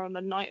they saw her on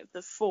the night of the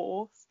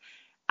 4th,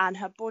 and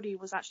her body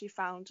was actually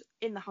found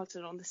in the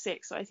Hudson on the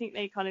 6th. So I think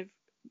they kind of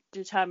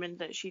determined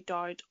that she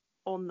died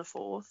on the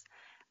 4th.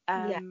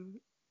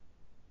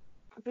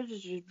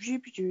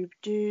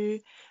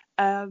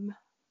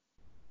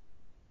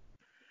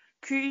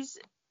 Cruz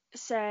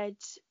said,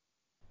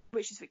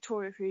 which is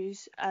Victoria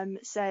Cruz,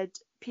 said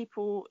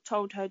people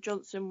told her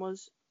Johnson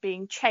was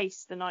being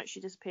chased the night she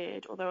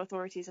disappeared, although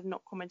authorities have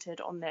not commented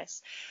on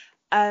this.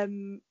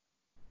 When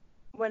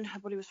her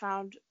body was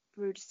found,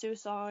 ruled a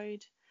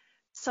suicide,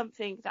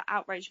 something that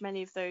outraged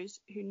many of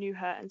those who knew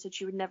her and said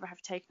she would never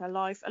have taken her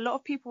life. A lot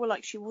of people were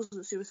like, she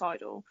wasn't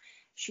suicidal.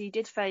 She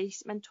did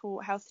face mental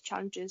health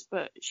challenges,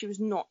 but she was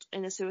not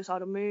in a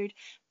suicidal mood.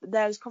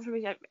 There's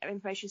confirmation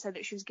information said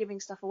that she was giving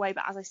stuff away,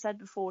 but as I said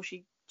before,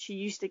 she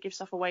used to give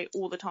stuff away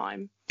all the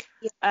time.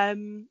 Yeah.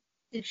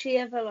 Did she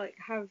ever like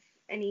have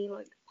any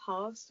like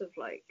past of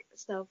like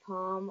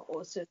self-harm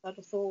or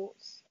suicidal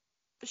thoughts?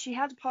 She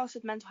had a past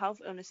of mental health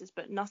illnesses,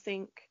 but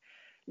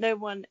there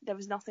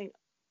was nothing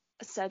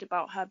said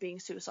about her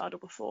being suicidal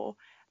before.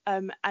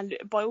 And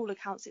by all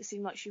accounts, it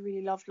seemed like she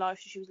really loved life.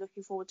 She was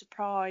looking forward to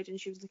Pride, and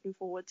she was looking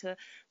forward to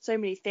so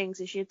many things,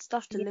 and she had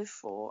stuff to live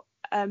for.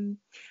 And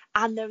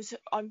I'm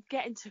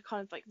getting to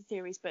kind of like the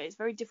theories, but it's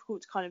very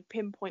difficult to kind of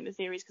pinpoint the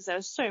theories because there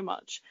was so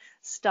much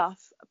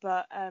stuff.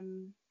 But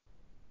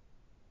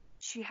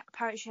she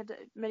had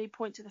many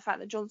points to the fact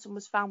that Johnson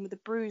was found with a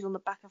bruise on the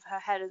back of her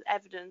head as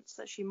evidence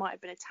that she might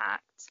have been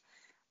attacked.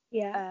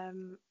 Yeah.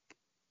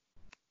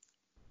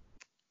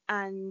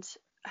 And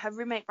her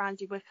roommate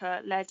Randy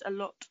Wicker led a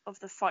lot of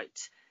the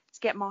fight to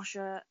get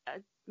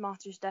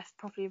Martha's death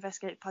properly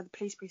investigated by the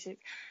police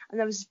precinct. And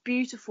there was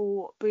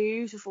beautiful,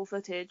 beautiful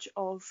footage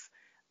of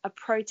a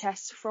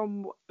protest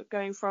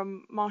going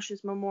from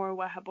Marsha's memorial,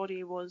 where her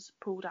body was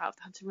pulled out of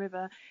the Hudson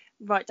River,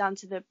 right down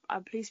to the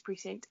police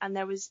precinct. And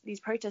there was these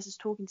protesters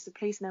talking to the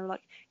police, and they were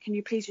like, can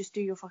you please just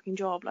do your fucking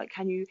job? Like,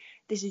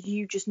 this is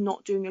you just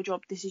not doing your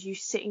job. This is you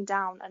sitting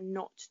down and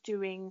not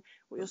doing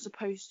what you're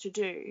supposed to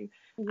do.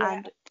 Yeah.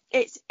 And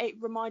it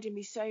reminded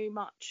me so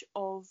much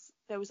of,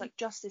 there was like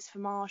justice for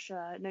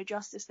Marsha, no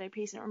justice, no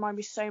peace. And it reminded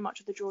me so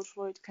much of the George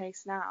Floyd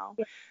case now.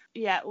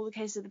 Yeah, all the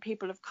cases of the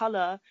people of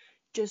colour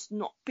just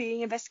not being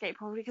investigated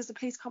properly because the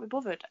police can't be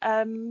bothered.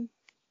 So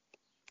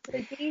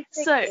do you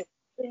think it would have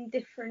been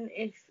different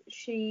if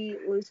she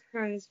was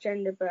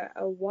transgender but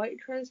a white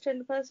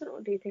transgender person,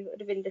 or do you think it would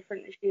have been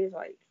different if she was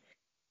like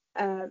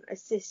a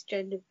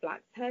cisgender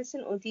black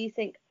person, or do you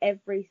think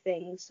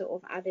everything sort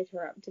of added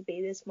her up to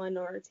be this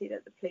minority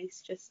that the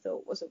police just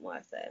thought wasn't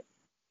worth it?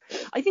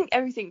 I think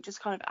everything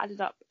just kind of added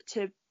up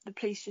to the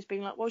police just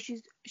being like, well,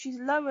 she's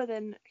lower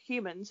than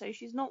human, so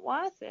she's not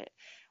worth it.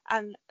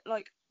 And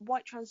like,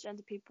 white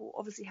transgender people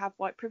obviously have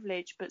white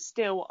privilege, but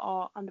still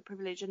are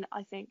underprivileged. And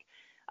I think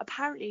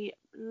apparently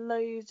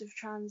loads of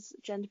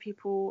transgender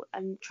people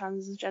and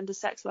transgender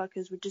sex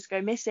workers would just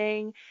go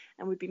missing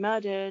and would be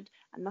murdered,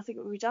 and nothing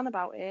would be done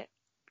about it.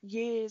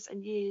 Years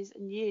and years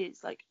and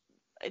years, like,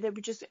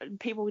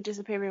 people were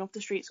disappearing off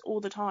the streets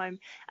all the time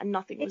and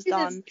nothing was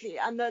done.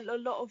 And a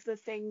lot of the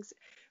things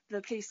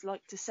the police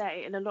like to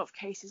say, in a lot of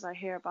cases I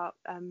hear about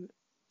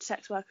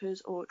sex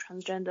workers or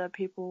transgender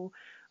people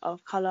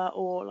of colour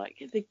or like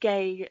the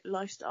gay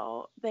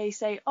lifestyle, they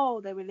say,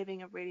 oh, they were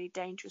living a really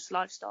dangerous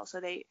lifestyle, so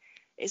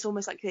it's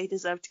almost like they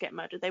deserve to get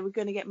murdered. They were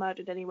going to get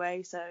murdered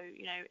anyway, so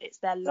it's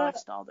their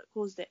lifestyle that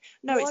caused it.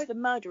 No, it's the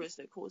murderers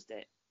that caused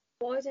it.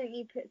 Why don't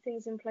you put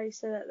things in place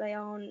so that they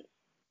aren't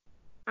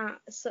at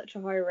such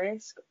a high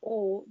risk,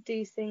 or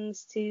do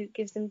things to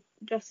give them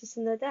justice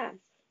in their death?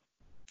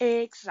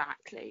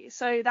 Exactly.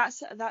 So that's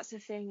the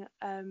thing.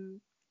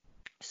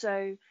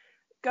 So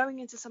going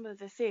into some of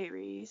the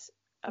theories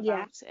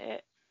about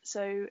it.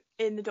 So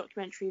in the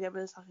documentary there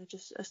was like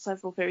just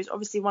several theories.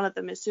 Obviously one of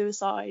them is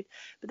suicide,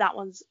 but that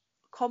one's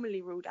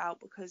commonly ruled out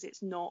because it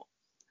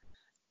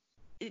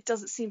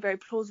doesn't seem very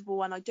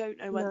plausible, and I don't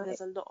know whether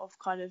there's a lot of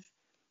kind of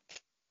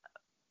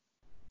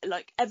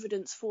like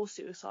evidence for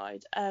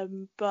suicide.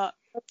 But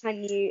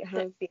can you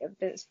have the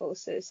evidence for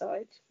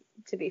suicide?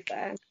 To be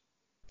fair,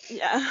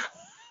 yeah.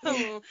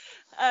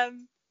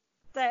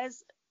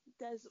 There's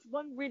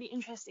one really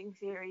interesting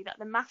theory that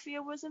the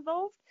mafia was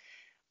involved,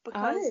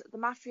 because the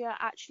mafia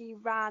actually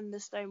ran the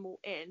Stonewall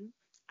Inn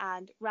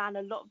and ran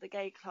a lot of the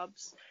gay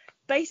clubs,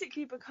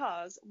 basically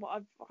because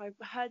I've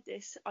heard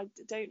this, I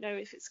don't know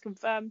if it's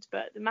confirmed,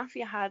 but the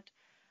mafia had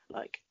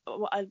like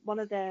one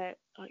of the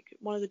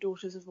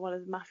daughters of one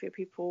of the mafia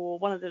people, or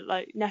one of the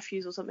like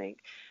nephews or something,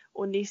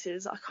 or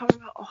nieces, I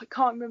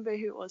can't remember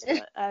who it was,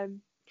 but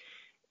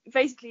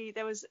basically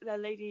there was a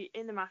lady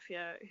in the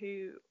mafia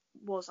who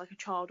was like a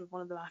child of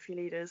one of the mafia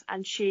leaders,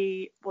 and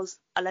she was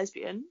a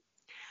lesbian,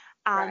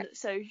 and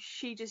so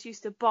she just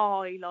used to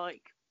buy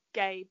like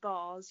gay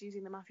bars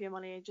using the mafia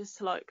money just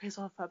to like piss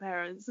off her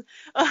parents.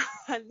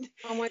 And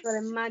oh my god,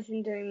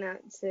 imagine doing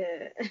that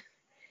to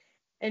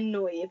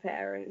annoy your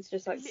parents,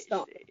 just like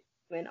stop.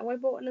 Oh, I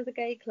bought another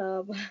gay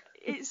club.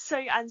 It's so,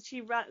 and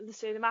she ran,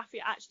 so the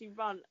mafia actually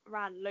ran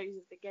loads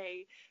of the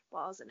gay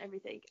bars and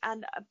everything.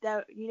 And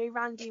there, you know,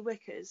 Randy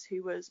Wickers,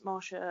 who was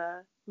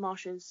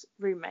Marsha's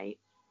roommate.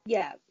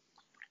 Yeah.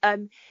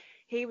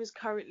 He was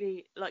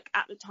currently, like,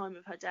 at the time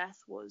of her death,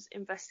 was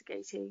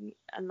investigating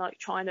and like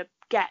trying to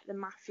get the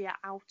mafia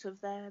out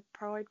of their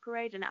pride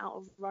parade and out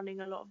of running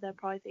a lot of their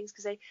pride things,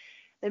 because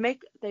they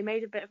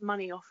made a bit of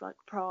money off like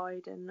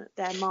pride and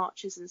their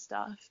marches and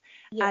stuff.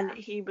 Yeah. And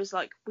he was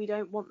like, we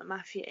don't want the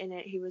mafia in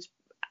it. He was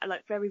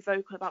like very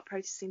vocal about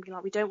protesting, being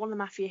like, we don't want the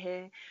mafia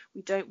here,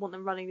 we don't want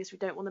them running this, we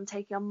don't want them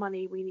taking our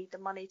money, we need the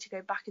money to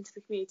go back into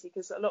the community,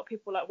 because a lot of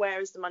people were like, where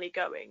is the money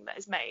going that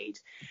is made?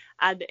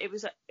 And it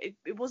was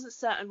it wasn't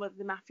certain whether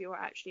the mafia were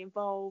actually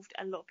involved,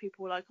 and a lot of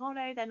people were like, oh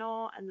no, they're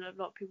not, and a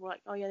lot of people were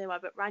like, oh yeah, they were.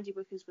 But Randy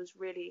Wickers was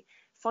really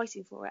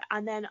fighting for it.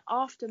 And then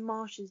after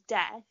Marsha's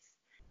death,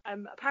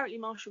 apparently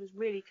Marsha was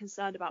really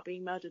concerned about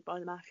being murdered by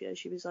the mafia.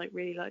 She was like,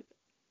 really like,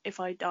 if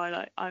I die,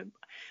 like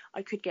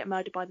I could get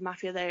murdered by the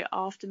mafia. They're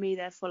after me,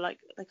 therefore like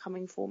they're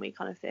coming for me,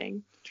 kind of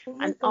thing.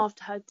 And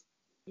after her,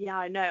 yeah,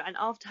 I know. And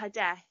after her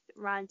death,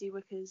 Randy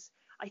Wickers,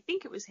 I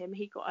think it was him,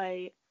 he got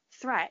a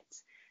threat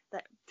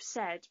that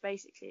said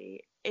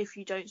basically, if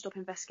you don't stop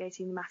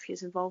investigating the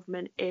mafia's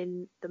involvement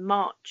in the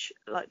march,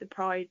 like the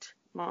pride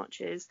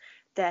marches,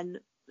 then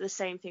the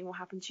same thing will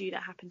happen to you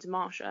that happened to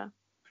Marsha.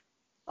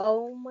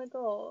 Oh my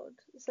god.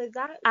 So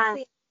that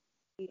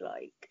seems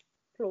like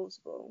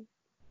plausible.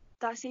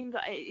 That seemed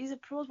like it is a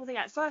plausible thing.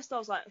 At first I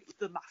was like,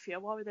 the mafia,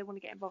 why would they want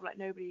to get involved? Like,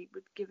 nobody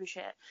would give a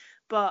shit.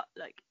 But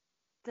like,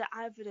 the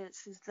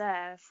evidence is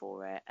there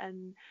for it,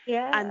 and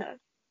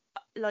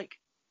like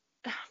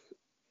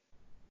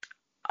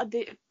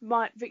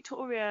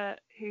Victoria,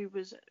 who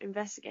was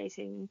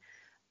investigating,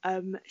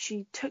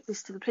 she took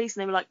this to the police,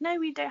 and they were like, no,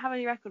 we don't have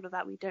any record of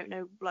that, we don't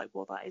know like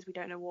what that is, we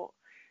don't know what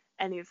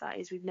any of that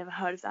is, we've never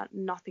heard of that,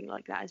 nothing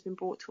like that has been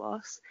brought to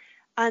us.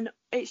 And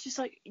it's just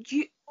like,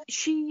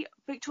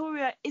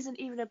 Victoria isn't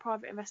even a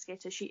private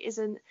investigator. She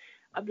isn't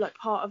like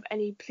part of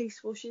any police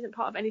force. She isn't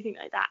part of anything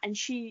like that. And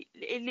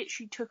it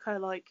literally took her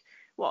like,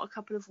 a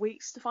couple of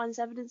weeks to find this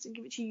evidence and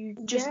give it to you.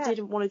 You just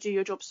didn't want to do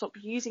your job. Stop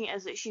using it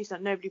as an excuse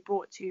that nobody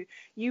brought it to you.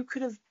 You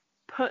could have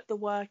put the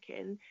work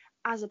in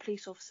as a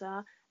police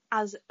officer,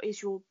 as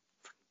is your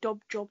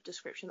job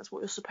description. That's what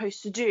you're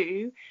supposed to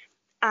do.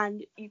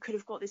 And you could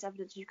have got this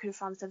evidence. You could have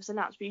found this evidence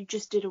out, but you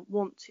just didn't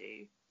want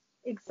to.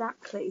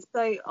 Exactly.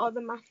 So are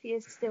the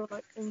mafia still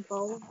like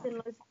involved in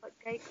those like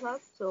gay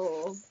clubs,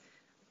 or?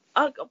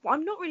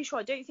 I'm not really sure.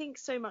 I don't think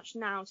so much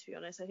now, to be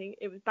honest. I think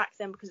it was back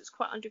then because it's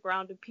quite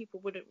underground and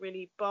people wouldn't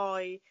really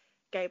buy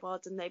gay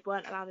bars and they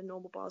weren't allowed in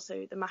normal bars,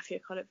 so the mafia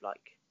kind of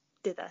like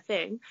did their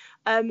thing.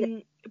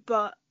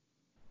 But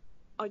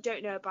I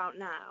don't know about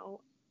now.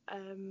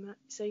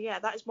 So yeah,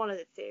 that is one of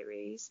the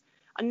theories.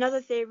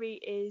 Another theory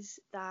is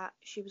that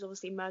she was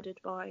obviously murdered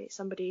by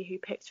somebody who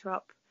picked her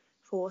up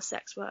for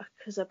sex work,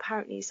 because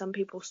apparently some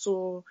people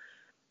saw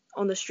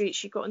on the street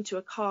she got into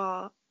a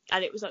car,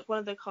 and it was like one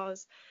of the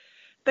cars,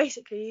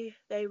 basically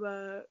they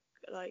were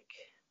like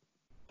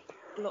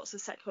lots of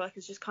sex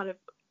workers just kind of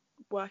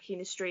working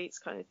the streets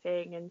kind of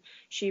thing, and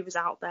she was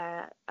out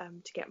there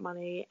to get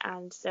money,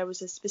 and there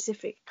was a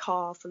specific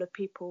car full of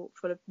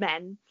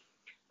men,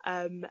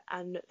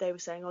 and they were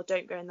saying, oh,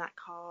 don't go in that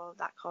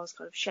car's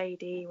kind of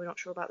shady, we're not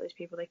sure about those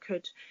people,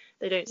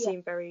 they don't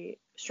seem very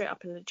straight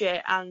up and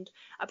legit. And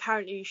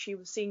apparently she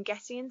was seen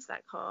getting into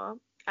that car,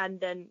 and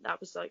then that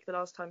was like the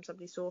last time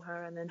somebody saw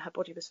her, and then her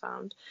body was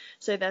found.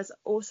 So there's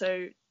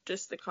also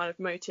just the kind of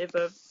motive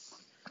of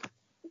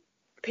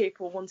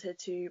people wanted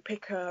to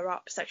pick her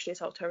up, sexually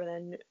assault her, and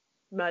then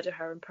murder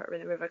her and put her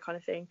in the river kind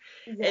of thing.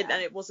 And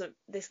it wasn't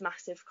this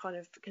massive kind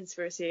of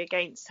conspiracy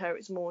against her,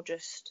 it's more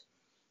just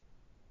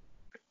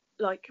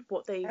like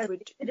what they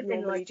would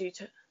normally do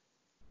to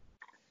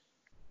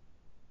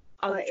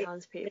other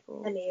trans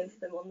people. Any of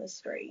them on the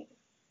street.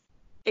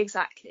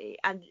 Exactly.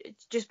 And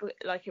it's just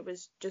like it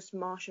was just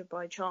Marsha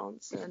by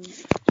chance, and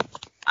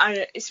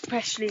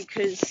especially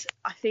because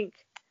I think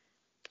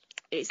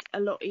it's a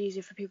lot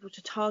easier for people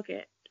to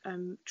target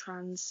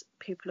trans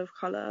people of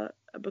colour,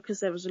 because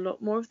there was a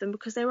lot more of them,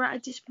 because they were at a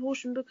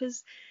disproportion,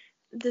 because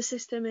the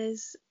system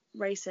is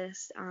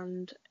racist,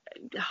 and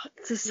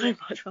there's so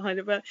much behind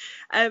it, but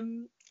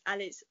and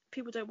it's,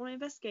 people don't want to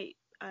investigate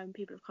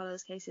people of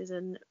colour's cases,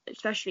 and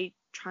especially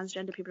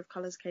transgender people of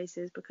colour's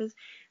cases, because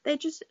they're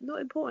just not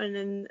important,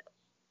 and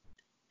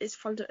it's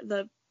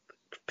the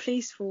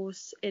police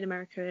force in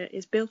America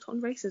is built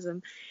on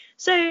racism.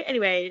 So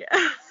anyway,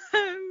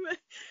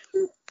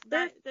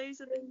 those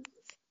are the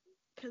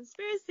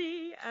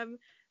conspiracy.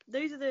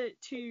 Those are the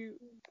two,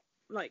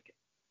 like,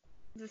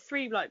 the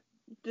three, like,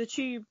 the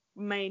two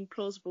main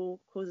plausible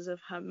causes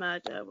of her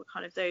murder were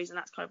kind of those, and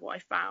that's kind of what I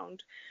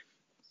found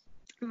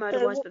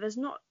murder-wise. But there's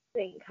not.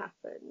 Think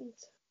happened.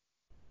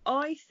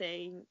 I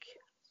think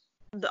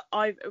that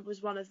it was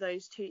one of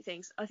those two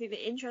things. I think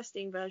the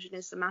interesting version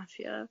is the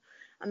mafia,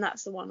 and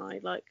that's the one I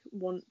like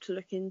want to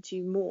look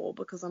into more,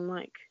 because I'm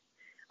like,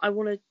 I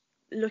want to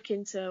look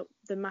into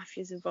the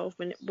mafia's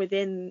involvement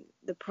within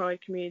the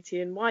pride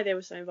community and why they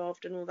were so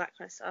involved and all that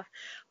kind of stuff.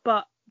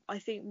 But I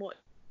think what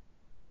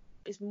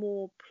is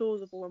more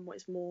plausible and what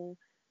is more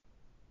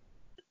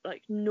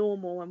like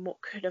normal and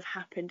what could have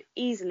happened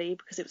easily,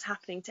 because it was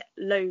happening to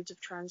loads of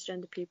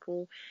transgender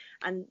people,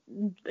 and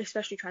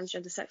especially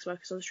transgender sex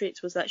workers on the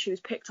streets, was that she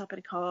was picked up in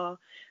a car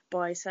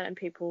by certain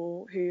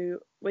people who,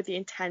 with the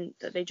intent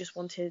that they just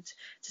wanted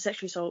to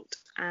sexually assault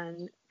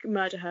and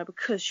murder her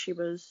because she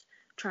was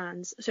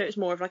trans. So it was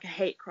more of like a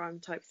hate crime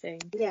type thing.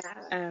 Yeah.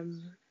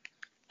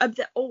 I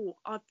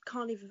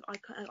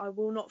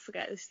will not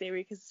forget this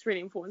theory, because it's really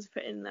important to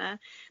put in there.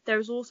 There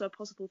is also a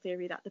possible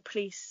theory that the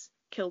police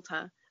killed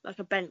her, like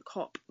a bent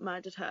cop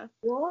murdered her.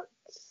 What?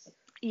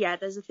 Yeah,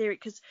 there's a theory,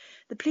 because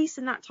the police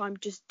in that time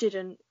just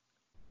didn't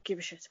give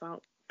a shit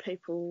about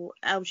people,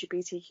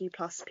 LGBTQ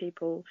plus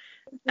people,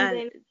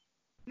 and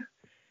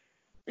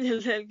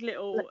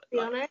little, let's be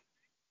honest.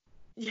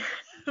 Yeah,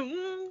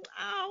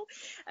 ow,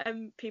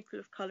 people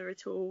of colour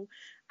at all.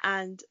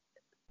 And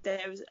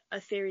there was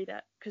a theory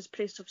that, because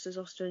police officers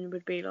often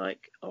would be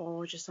like,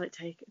 oh, just like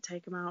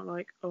take them out,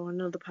 like, oh,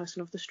 another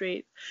person off the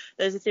street.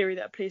 There's a theory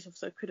that a police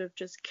officer could have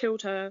just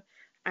killed her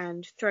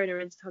and thrown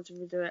her into tubs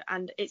and do it,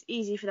 and it's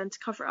easy for them to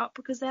cover it up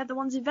because they're the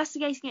ones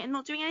investigating it and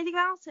not doing anything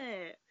about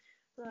it.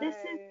 So... This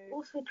is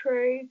also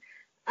true.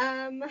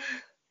 I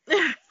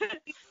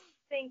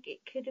think it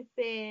could have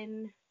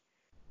been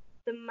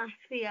the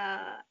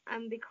mafia,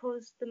 and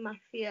because the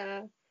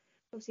mafia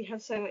obviously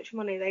have so much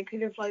money, they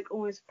could have like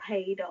almost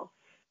paid off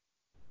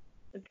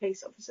the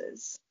police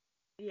officers.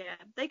 Yeah,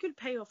 they could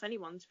pay off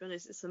anyone, to be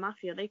honest. It's the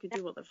mafia. They could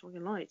do what they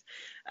fucking like.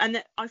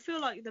 And I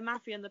feel like the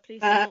mafia and the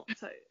police are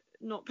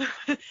not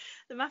the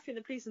mafia and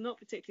the police are not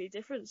particularly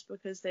different,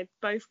 because they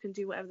both can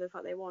do whatever the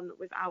fuck they want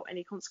without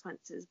any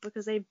consequences,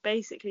 because they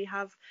basically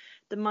have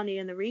the money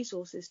and the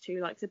resources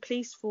to. Like, the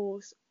police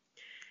force,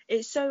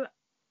 it's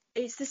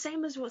the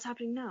same as what's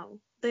happening now.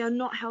 They are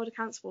not held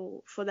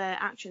accountable for their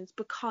actions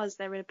because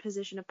they're in a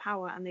position of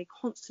power, and they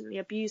constantly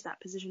abuse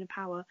that position of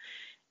power.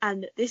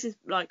 And this is,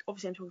 like,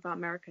 obviously I'm talking about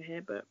America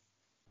here, but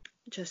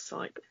just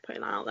like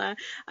putting that out there.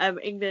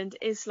 England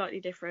is slightly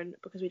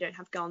different because we don't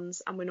have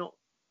guns, and we're not,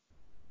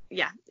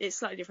 it's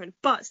slightly different,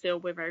 but still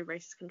we're a very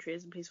racist country,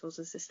 and police force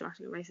are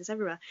systematically racist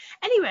everywhere.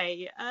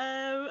 Anyway,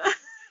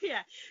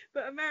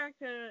 but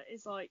America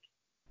is like,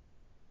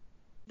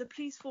 the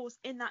police force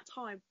in that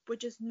time were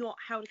just not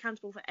held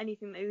accountable for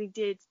anything that they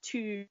did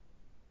to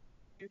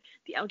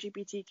the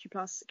LGBTQ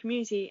plus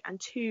community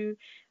and to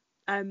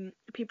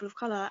people of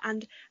colour.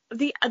 And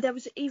there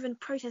was even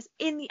protests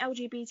in the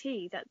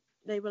LGBT that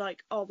they were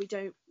like, oh, we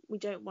don't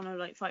want to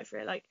like fight for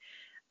it. Like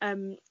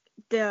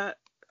there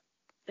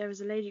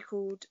was a lady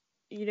called,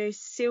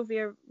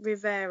 Sylvia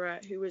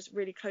Rivera, who was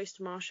really close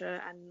to Marsha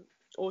and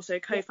also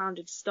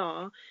co-founded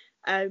Star.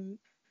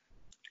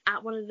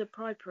 At one of the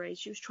pride parades,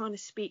 she was trying to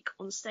speak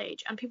on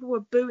stage, and people were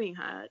booing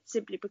her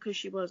simply because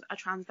she was a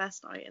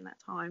transvestite in that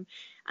time,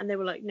 and they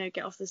were like, no,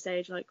 get off the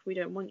stage, like, we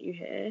don't want you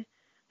here.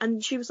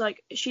 And she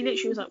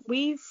literally was like,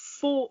 we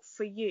fought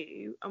for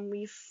you, and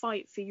we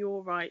fight for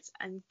your rights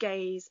and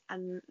gays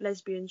and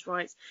lesbians'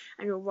 rights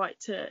and your right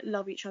to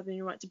love each other and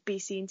your right to be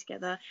seen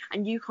together,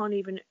 and you can't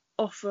even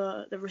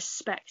offer the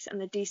respect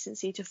and the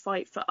decency to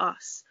fight for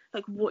us.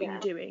 Like, what are you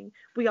doing?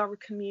 We are a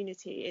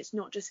community. It's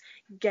not just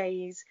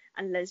gays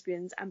and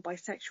lesbians and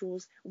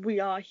bisexuals. We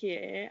are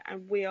here,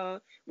 and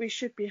we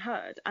should be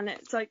heard. And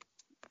it's like,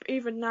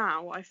 even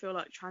now, I feel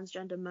like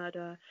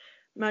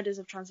murders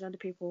of transgender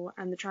people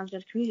and the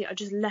transgender community are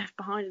just left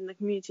behind in the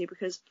community,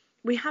 because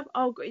we have,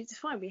 it's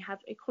fine, we have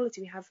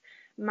equality, we have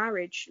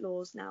marriage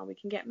laws now, we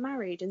can get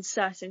married in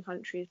certain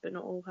countries but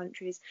not all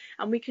countries,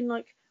 and we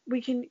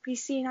can be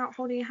seen out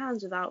holding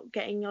hands without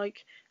getting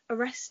like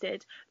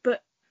arrested.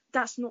 But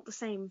that's not the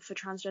same for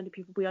transgender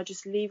people. We are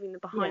just leaving them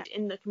behind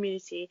in the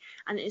community,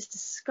 and it's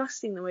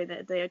disgusting the way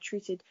that they are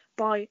treated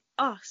by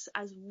us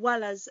as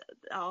well as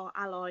our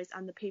allies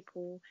and the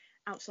people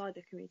outside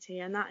the community,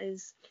 and that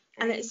is,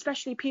 and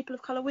especially people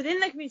of colour within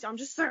the community. I'm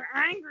just so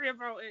angry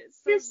about it.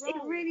 It's so wrong.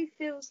 It really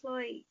feels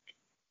like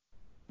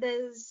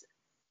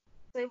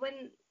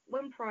when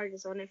when Pride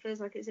is on, it feels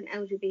like it's an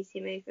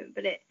LGBT movement,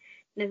 but it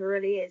never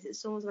really is.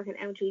 It's almost like an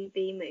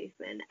LGBT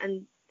movement,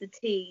 and the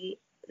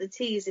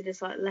T's are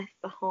just like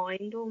left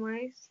behind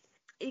almost.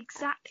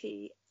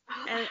 Exactly.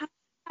 How's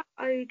that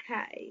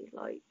okay?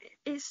 Like,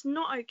 it's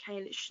not okay,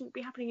 and it shouldn't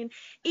be happening. And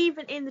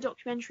even in the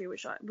documentary,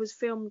 which was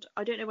filmed,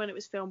 I don't know when it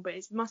was filmed, but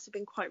it must have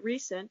been quite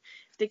recent,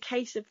 the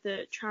case of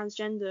the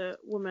transgender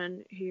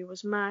woman who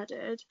was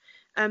murdered,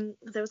 there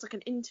was like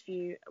an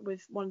interview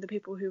with one of the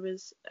people who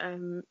was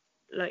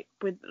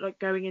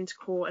going into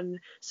court and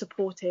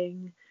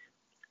supporting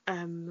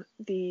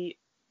the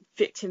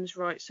victim's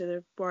rights, so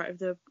the right of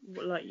the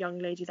young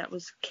lady that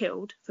was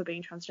killed for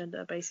being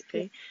transgender,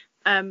 basically.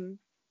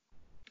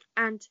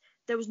 And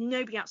there was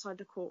nobody outside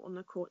the court on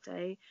the court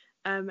day,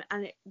 and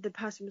the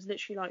person was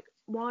literally like,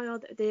 why are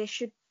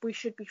we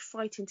should be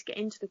fighting to get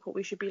into the court,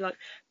 we should be like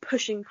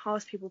pushing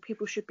past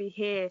people should be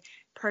here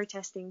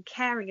protesting,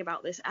 caring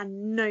about this,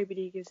 and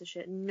nobody gives a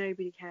shit,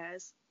 nobody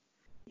cares.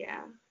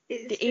 Yeah,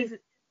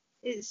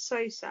 it's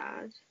so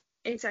sad.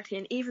 Exactly.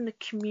 And even the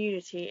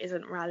community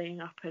isn't rallying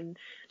up and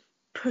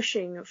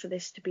pushing for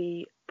this to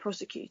be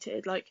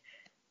prosecuted.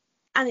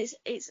 And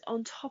it's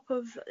on top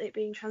of it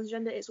being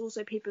transgender, it's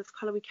also people of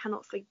colour. We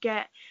cannot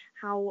forget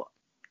how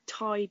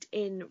tied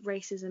in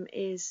racism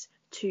is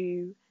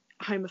to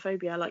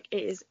homophobia.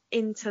 It is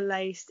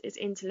interlaced, it's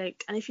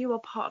interlinked. And if you are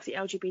part of the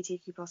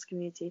LGBTQ plus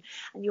community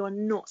and you are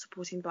not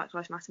supporting the Black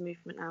Lives Matter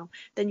movement now,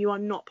 then you are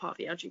not part of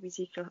the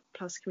LGBTQ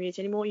plus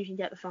community anymore. You can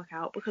get the fuck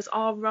out, because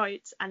our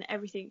rights and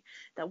everything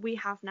that we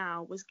have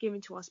now was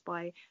given to us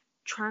by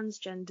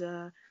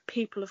transgender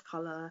people of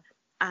colour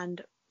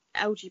and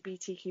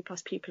LGBTQ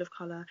plus people of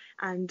colour,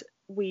 and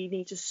we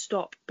need to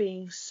stop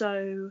being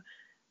so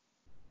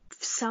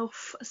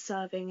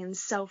self-serving and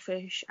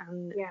selfish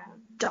and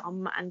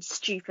dumb and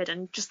stupid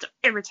and just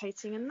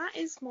irritating. And that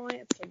is my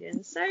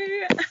opinion. So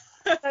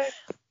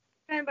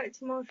going back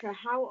to Marsha,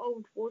 how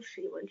old was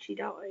she when she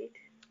died?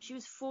 She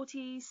was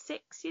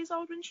 46 years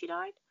old when she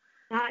died.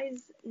 That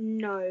is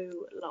no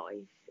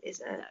life, is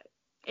it? No,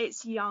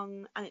 it's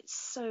young, and it's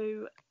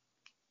so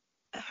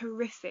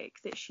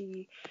horrific that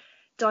she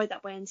died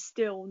that way, and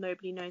still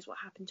nobody knows what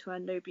happened to her.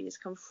 Nobody has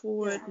come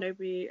forward.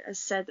 Nobody has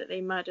said that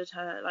they murdered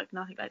her,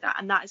 nothing like that.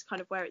 And that is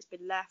kind of where it's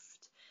been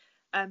left.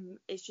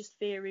 It's just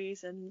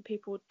theories and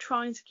people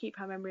trying to keep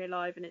her memory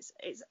alive, and it's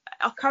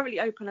currently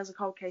open as a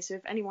cold case. So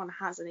if anyone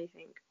has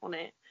anything on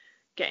it,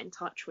 get in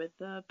touch with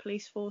the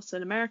police force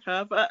in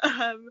America. But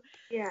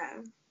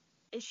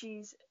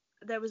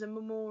there was a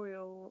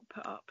memorial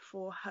put up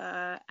for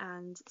her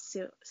and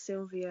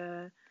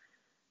Sylvia,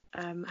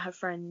 her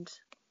friend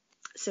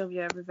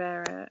Sylvia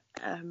Rivera,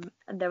 and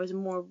there was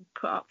more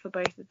put up for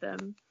both of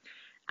them,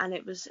 and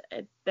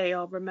they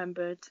are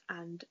remembered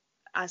and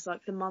as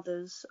the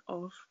mothers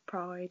of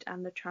Pride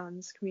and the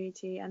trans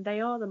community, and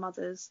they are the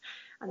mothers,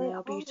 and they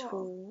are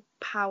beautiful,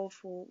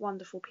 powerful,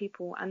 wonderful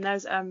people. And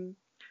there's a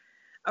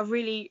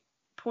really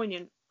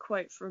poignant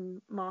quote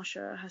from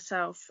Marsha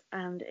herself,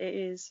 and it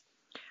is,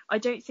 I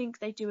don't think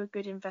they do a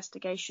good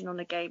investigation on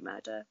a gay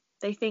murder.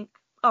 They think,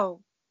 oh,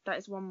 that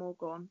is one more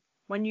gone.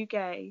 When you're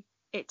gay,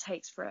 it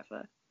takes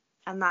forever.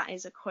 And that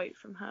is a quote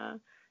from her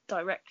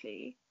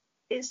directly.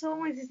 It's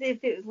almost as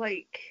if it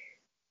was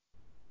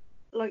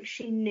like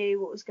she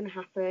knew what was going to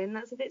happen.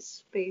 That's a bit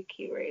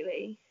spooky,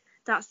 really.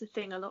 That's the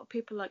thing. A lot of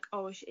people are like,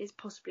 oh, it's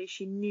possibly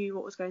she knew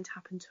what was going to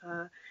happen to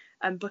her,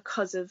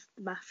 because of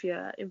the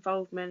mafia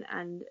involvement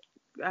and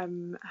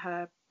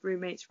her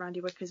roommates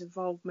Randy Wicker's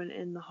involvement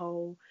in the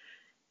whole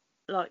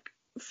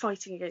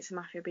fighting against the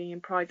mafia being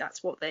in Pride.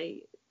 That's what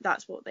they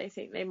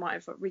think. They might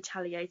have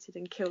retaliated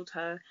and killed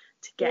her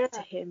to get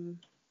to him,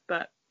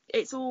 but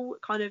it's all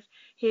kind of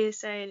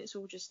hearsay and it's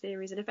all just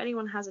theories. And if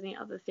anyone has any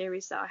other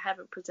theories that I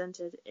haven't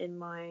presented in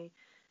my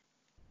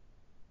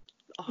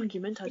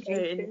argument, I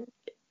don't know,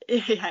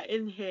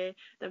 in here,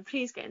 then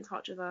please get in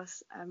touch with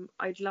us.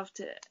 I'd love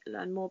to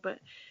learn more, but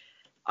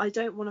I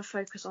don't want to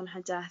focus on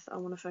her death. I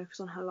want to focus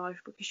on her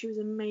life, because she was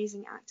an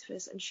amazing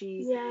activist, and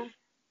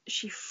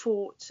she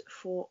fought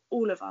for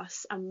all of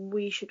us, and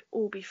we should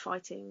all be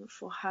fighting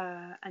for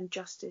her and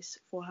justice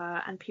for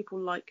her and people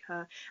like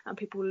her and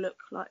people who look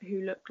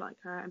like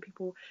her and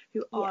people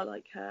who are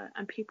like her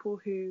and people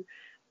who,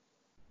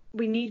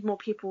 we need more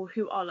people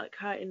who are like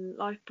her in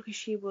life, because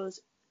she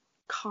was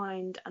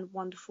kind and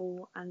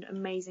wonderful and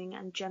amazing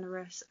and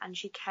generous, and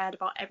she cared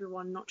about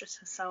everyone, not just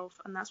herself,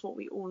 and that's what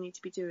we all need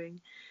to be doing,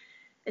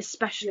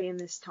 especially in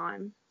this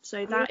time.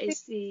 So that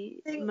is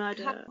the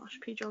murder of Marsha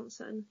P.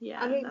 Johnson.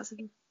 That's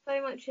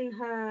so much in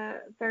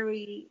her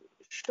very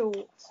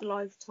short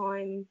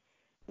lifetime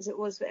as it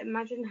was, but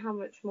imagine how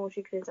much more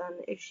she could have done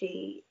if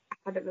she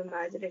hadn't been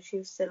murdered, if she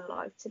was still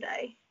alive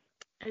today.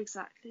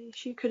 Exactly.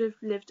 She could have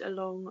lived a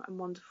long and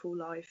wonderful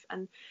life.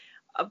 And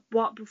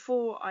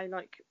before I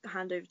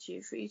hand over to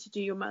you for you to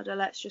do your murder,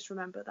 let's just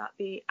remember that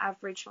the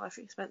average life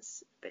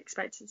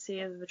expectancy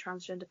of a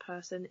transgender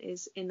person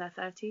is in their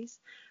 30s.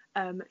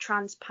 The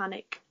trans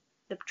panic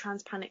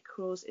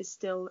clause is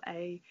still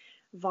a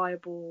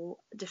viable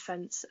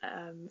defense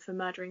for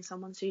murdering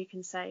someone. So you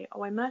can say,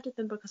 oh, I murdered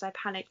them because I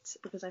panicked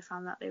because I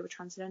found that they were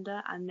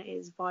transgender, and it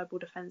is viable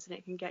defense and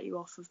it can get you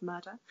off of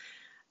murder.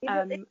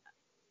 Yeah, it's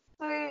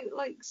so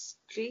like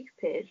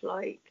stupid.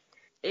 Like,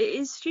 it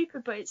is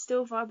stupid, but it's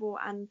still viable.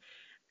 And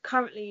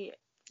currently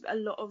a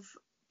lot of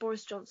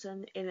Boris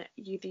Johnson in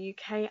the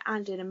UK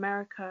and in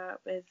America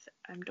with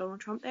Donald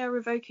Trump, they are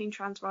revoking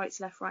trans rights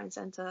left, right and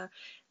centre.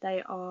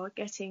 They are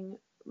getting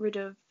rid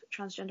of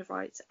transgender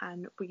rights,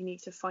 and we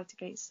need to fight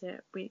against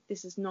it.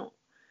 This has not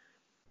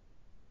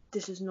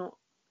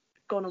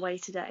gone away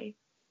today.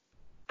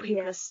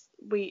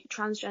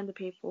 Transgender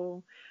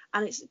people,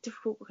 and it's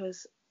difficult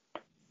because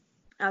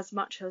as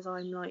much as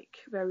I'm like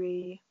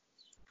very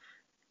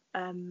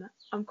I'm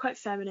quite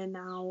feminine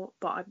now,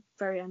 but I'm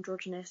very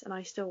androgynous, and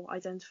I still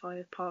identify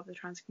as part of the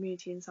trans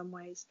community in some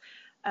ways.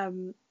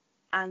 And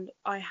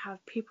I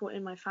have people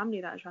in my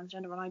family that are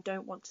transgender, and I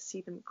don't want to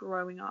see them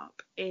growing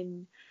up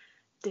in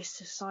this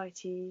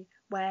society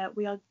where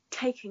we are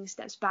taking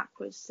steps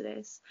backwards to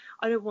this.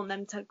 I don't want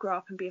them to grow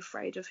up and be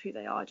afraid of who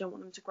they are. I don't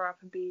want them to grow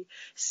up and be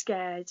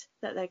scared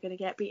that they're going to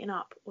get beaten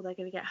up, or they're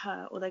going to get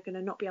hurt, or they're going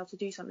to not be able to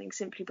do something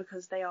simply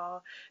because they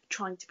are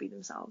trying to be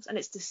themselves. And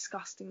it's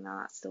disgusting that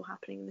that's still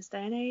happening in this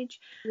day and age.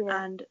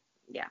 yeah. And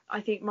yeah,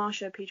 I think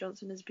Marsha P.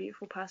 Johnson is a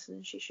beautiful person,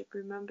 and she should be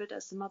remembered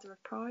as the mother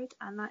of pride,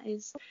 and that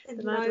is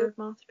the murder of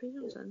Martha P.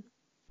 Johnson.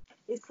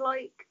 It's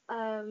like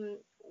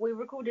we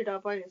recorded our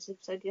bonus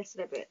episode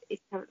yesterday, but if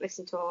you haven't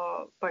listened to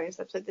our bonus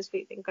episode this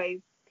week, then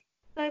go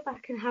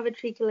back and have a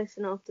cheeky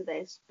listen after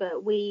this.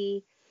 But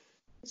we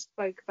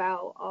spoke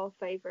about our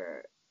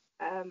favourite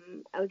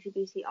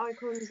LGBT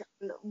icons,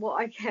 and what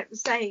I kept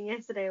saying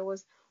yesterday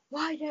was,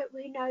 why don't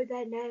we know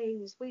their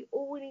names? We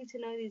all need to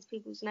know these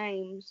people's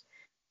names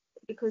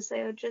because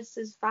they are just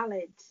as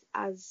valid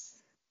as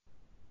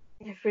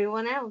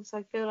everyone else.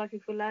 I feel like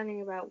if we're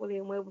learning about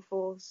William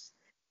Wilberforce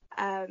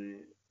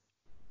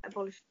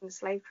abolishing the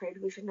slave trade,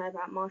 we should know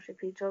about Marsha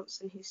P.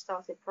 Johnson, who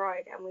started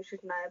Pride, and we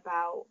should know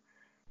about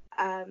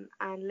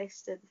Anne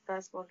Lister, the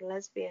first modern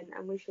lesbian,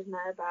 and we should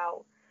know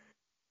about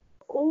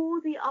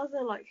all the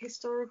other like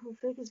historical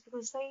figures,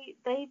 because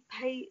they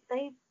paved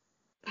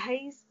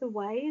the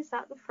way. Is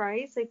that the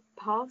phrase? They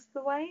passed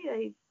the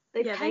way.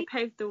 They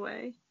paved the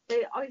way.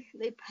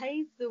 They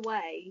paved the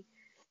way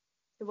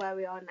to where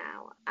we are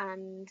now.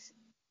 And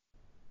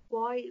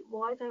why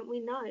don't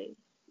we know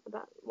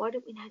why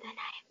don't we know their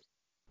names?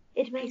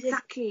 It makes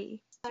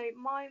exactly. So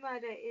my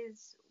murder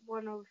is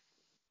one of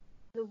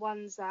the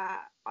ones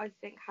that I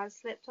think has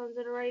slipped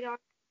under the radar,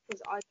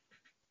 because I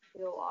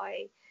feel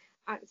I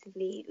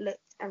actively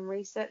looked and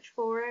researched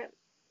for it.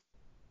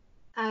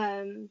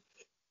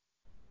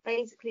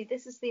 Basically,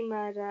 this is the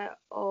murder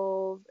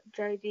of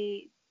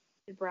Jodie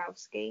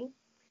Dabrowski.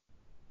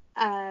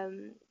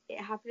 It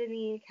happened in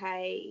the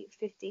UK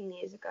 15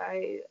 years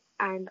ago,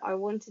 and I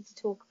wanted to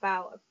talk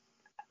about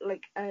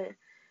an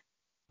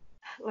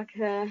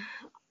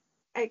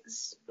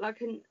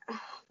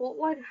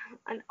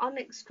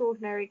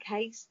unextraordinary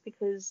case,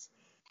 because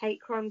hate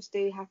crimes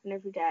do happen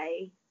every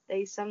day.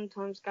 They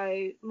sometimes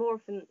go, more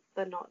often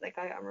than not, they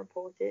go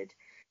unreported,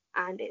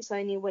 and it's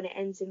only when it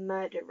ends in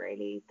murder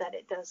really that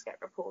it does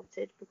get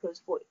reported,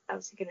 because what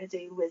else are you going to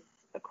do with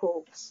a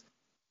corpse?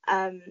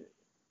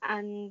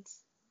 And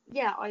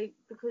yeah,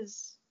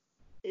 because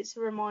it's a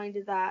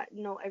reminder that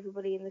not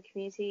everybody in the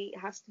community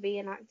has to be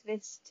an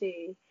activist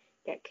to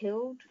get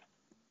killed.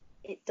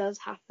 It does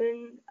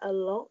happen a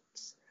lot.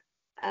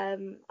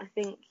 I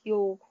think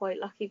you're quite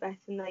lucky, Beth,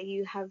 in that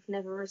you have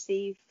never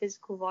received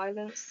physical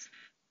violence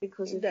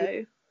because of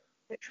your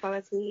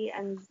sexuality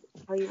and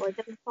how you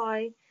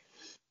identify.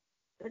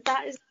 But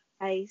that is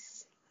the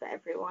case for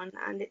everyone,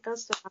 and it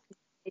does still happen.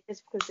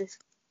 Just because this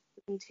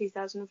in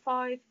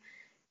 2005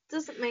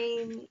 doesn't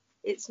mean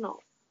it's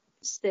not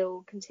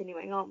still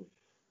continuing on.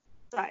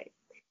 So,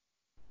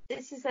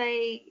 this is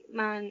a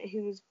man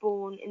who was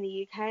born in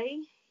the UK.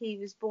 He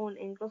was born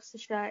in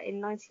Gloucestershire in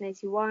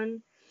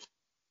 1981.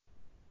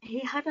 He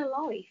had a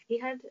life. He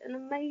had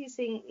a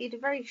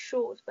very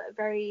short but a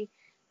very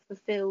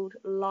fulfilled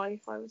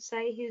life, I would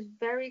say. He was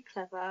very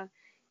clever.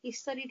 He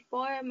studied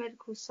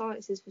biomedical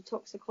sciences for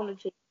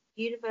toxicology at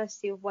the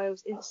University of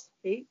Wales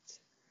Institute.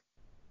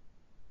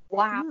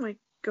 Wow. Oh my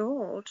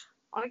god.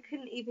 I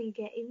couldn't even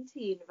get into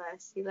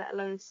university, let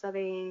alone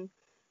studying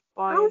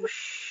Oh,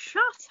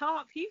 shut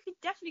up. You could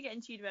definitely get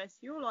into university.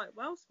 You're like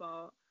well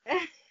smart.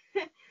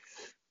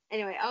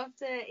 Anyway,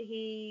 after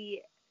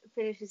he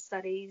finished his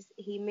studies,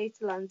 he moved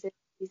to London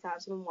in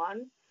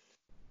 2001.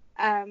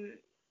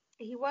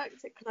 He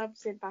worked at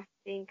clubs in Battersea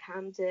and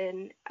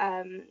Camden,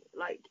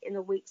 in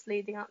the weeks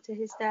leading up to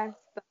his death,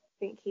 but I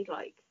think he'd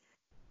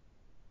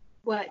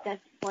worked there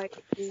for quite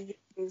a few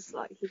years,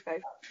 he'd go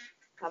for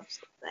clubs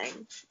sort of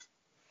thing.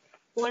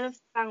 One of the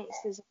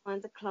bouncers at one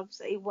of the clubs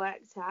that he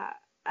worked at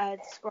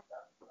described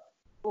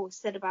or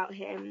said about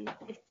him,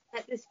 if you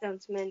met this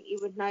gentleman, you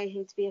would know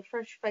him to be a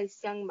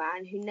fresh-faced young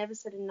man who never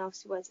said a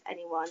nasty word to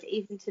anyone,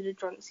 even to the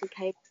drunks who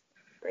came to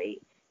the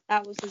street.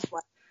 That was his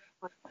way,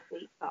 a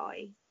sweet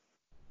guy.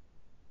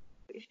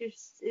 which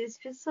is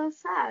just so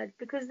sad,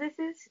 because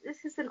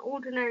this is an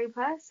ordinary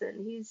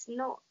person. He's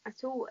not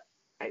at all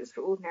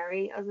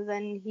extraordinary, other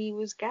than he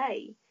was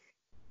gay.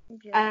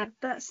 Yeah,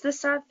 that's the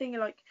sad thing.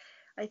 Like,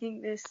 I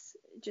think this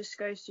just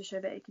goes to show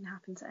that it can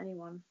happen to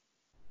anyone.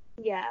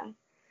 Yeah.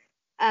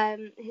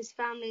 His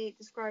family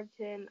described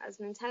him as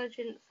an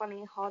intelligent,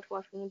 funny,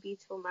 hardworking, and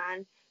beautiful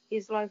man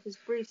whose life was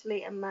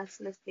brutally and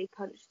mercilessly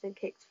punched and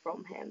kicked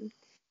from him.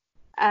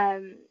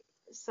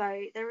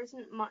 So there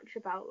isn't much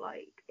about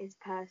like his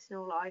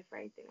personal life or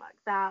anything like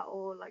that,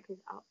 or like his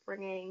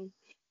upbringing.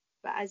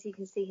 But as you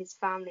can see, his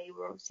family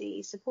were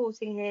obviously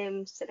supporting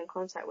him, still in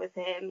contact with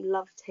him,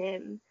 loved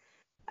him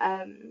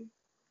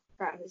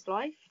throughout his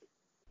life.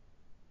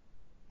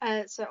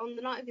 So on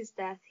the night of his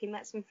death, he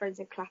met some friends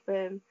in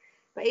Clapham,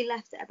 but he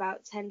left at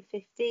about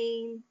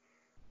 10:15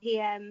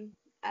 p.m.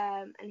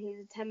 And he was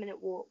a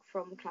 10-minute walk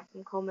from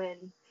Clapham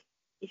Common.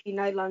 If you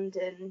know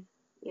London,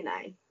 you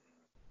know,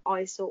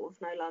 I sort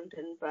of know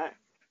London, but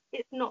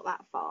it's not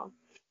that far.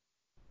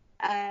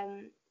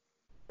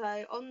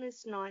 So on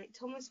this night,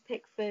 Thomas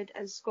Pickford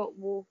and Scott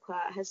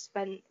Walker had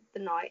spent the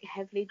night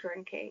heavily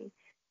drinking,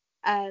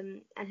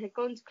 and had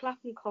gone to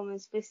Clapham Common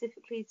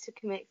specifically to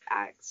commit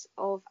acts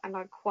of, and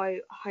I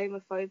quote,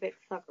 homophobic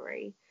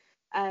thuggery.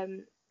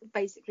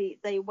 Basically,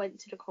 they went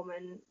to the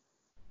Common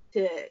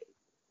to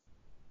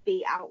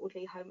be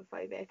outwardly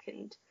homophobic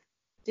and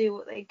do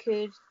what they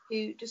could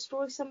to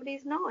destroy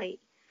somebody's night,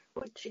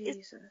 which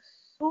is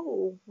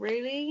cool,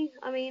 really.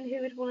 I mean,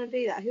 who would want to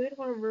do that? Who would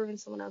want to ruin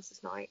someone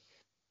else's night?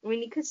 I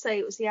mean, you could say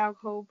it was the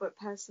alcohol, but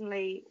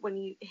personally, when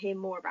you hear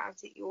more about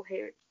it, you'll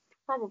hear it's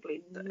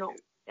probably not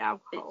the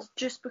alcohol. It's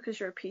just because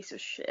you're a piece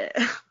of shit.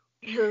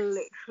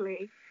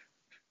 Literally.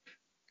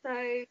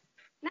 So,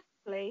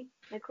 naturally,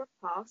 they crossed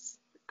paths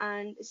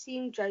and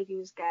assumed Jodie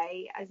was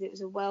gay, as it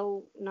was a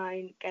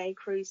well-known gay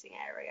cruising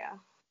area.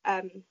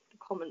 The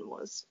Common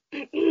was.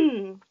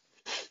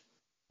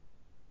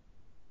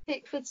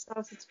 Pickford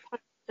started to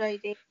punch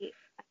Jodie, and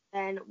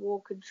then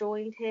Walker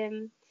joined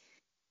him.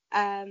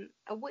 A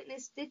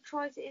witness did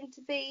try to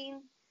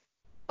intervene,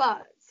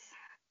 but,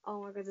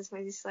 oh my god, this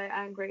makes me so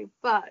angry,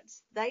 but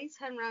they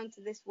turned around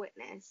to this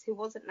witness, who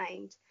wasn't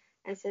named,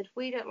 and said,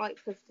 we don't like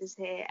pufters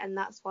here, and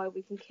that's why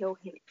we can kill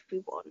him if we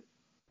want.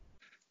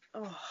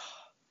 Oh,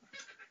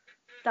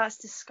 that's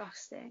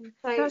disgusting.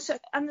 So,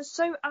 and it's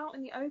so out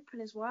in the open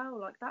as well.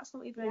 Like, that's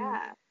not even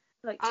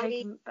like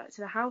take him back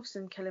to the house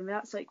and kill him.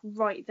 That's like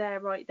right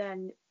there, right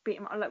then, beat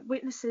him up. Like,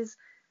 witnesses.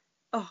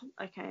 Oh,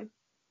 okay.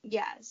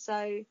 Yeah.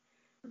 So,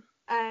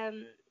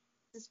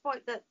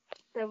 despite that,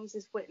 there was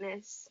this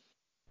witness.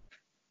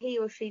 He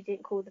or she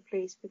didn't call the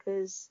police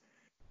because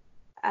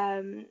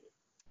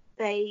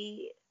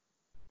they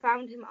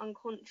found him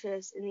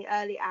unconscious in the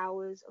early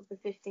hours of the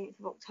 15th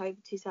of October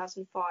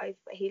 2005,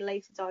 but he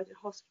later died in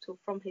hospital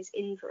from his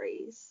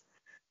injuries.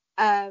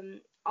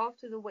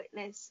 After the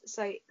witness,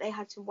 so they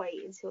had to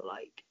wait until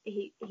like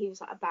he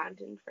was like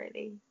abandoned,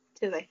 really,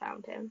 till they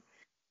found him.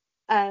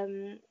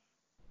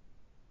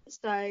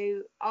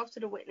 So after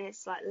the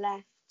witness like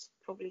left,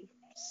 probably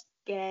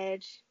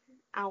scared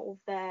out of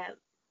their,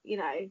 you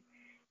know,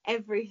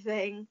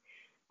 everything,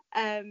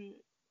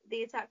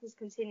 the attack was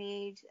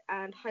continued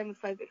and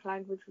homophobic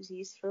language was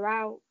used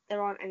throughout.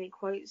 There aren't any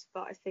quotes,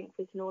 but I think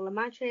we can all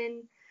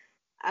imagine.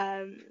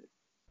 And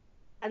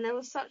there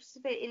were such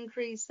severe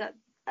injuries that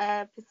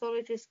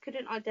pathologists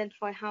couldn't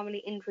identify how many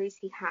injuries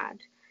he had,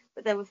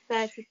 but there were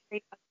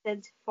 33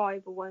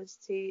 identifiable ones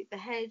to the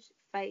head,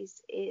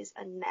 face, ears,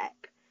 and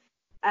neck.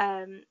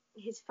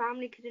 His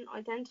family couldn't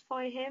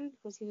identify him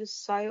because he was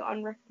so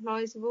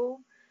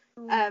unrecognisable.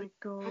 Oh my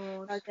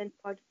god.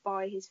 Identified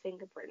by his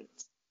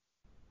fingerprints.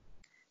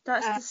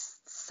 That's the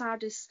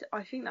saddest.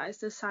 I think that is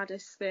the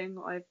saddest thing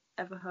I've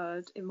ever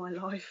heard in my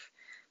life.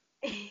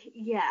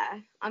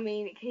 Yeah, I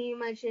mean, can you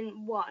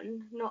imagine,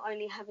 one, not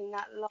only having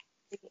that life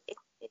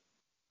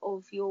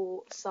of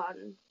your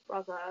son,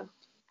 brother,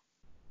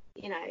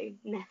 you know,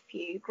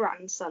 nephew,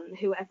 grandson,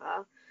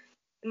 whoever.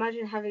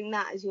 Imagine having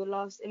that as your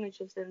last image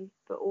of them,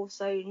 but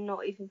also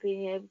not even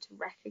being able to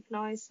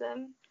recognise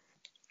them.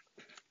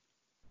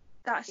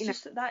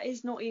 That's that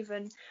is not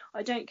even,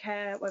 I don't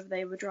care whether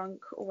they were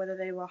drunk or whether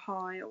they were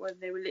high or whether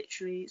they were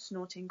literally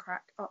snorting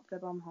crack up their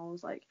bum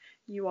holes. Like,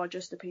 you are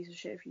just a piece of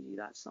shit if you do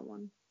that to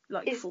someone.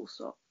 Like, full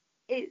stop.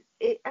 And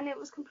it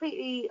was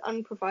completely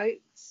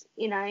unprovoked.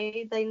 You know,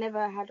 they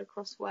never had a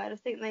crossword. I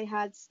think they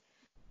had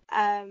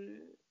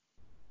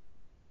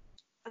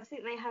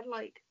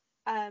like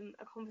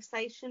a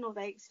conversation, or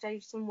they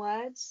exchanged some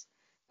words,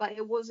 but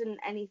it wasn't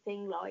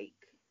anything like,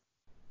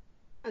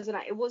 I don't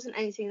know, it wasn't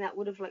anything that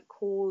would have like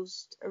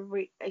caused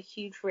a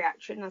huge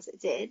reaction as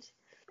it did.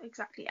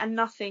 Exactly, and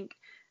nothing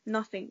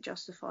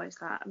justifies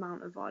that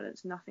amount of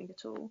violence, nothing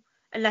at all,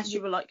 unless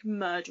you were like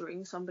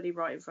murdering somebody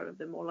right in front of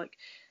them or like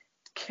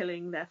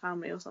killing their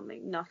family or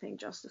something. Nothing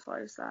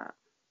justifies that.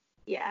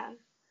 Yeah.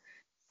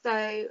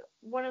 So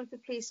one of the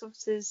police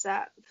officers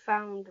that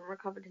found and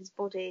recovered his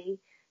body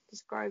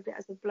described it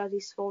as a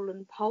bloody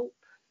swollen pulp.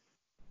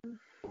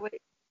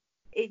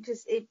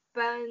 It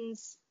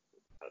burns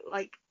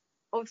like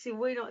obviously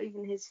we're not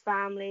even his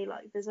family.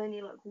 Like, there's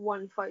only like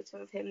one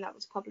photo of him that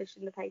was published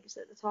in the papers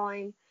at the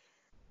time.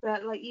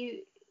 But like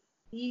you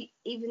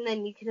even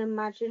then you can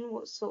imagine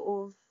what sort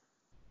of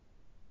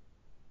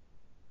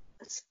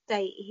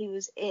state he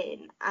was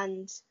in,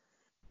 and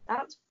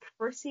that's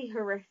pretty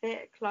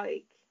horrific.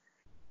 Like,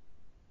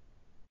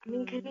 I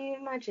mean, can you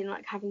imagine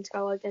like having to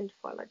go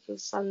identify like your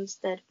son's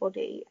dead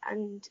body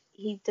and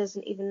he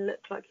doesn't even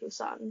look like your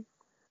son?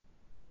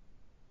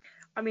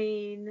 I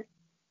mean,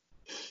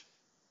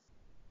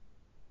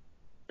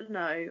 no,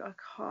 I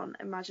can't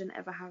imagine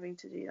ever having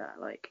to do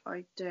that. Like,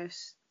 I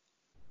just,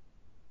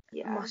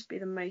 it must be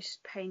the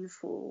most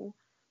painful,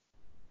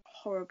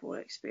 horrible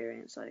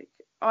experience. Like,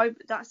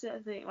 that's the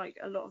thing, like,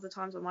 a lot of the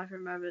times on My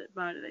Friend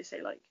Murder, they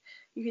say, like,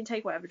 you can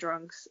take whatever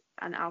drugs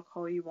and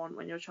alcohol you want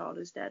when your child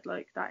is dead.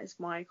 Like, that is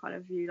my kind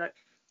of view. Like,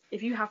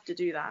 if you have to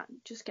do that,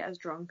 just get as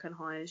drunk and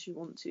high as you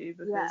want to,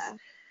 because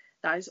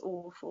that is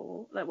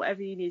awful. Like,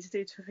 whatever you need to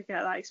do to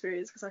forget that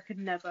experience, because I could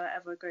never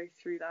ever go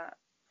through that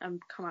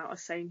and come out a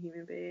sane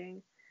human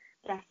being.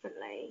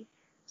 Definitely.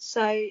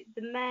 So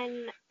the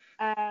men,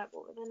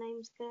 what were their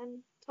names again?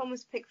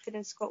 Thomas Pickford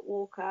and Scott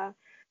Walker.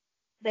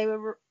 They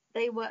were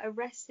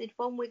arrested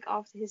 1 week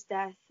after his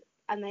death,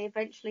 and they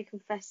eventually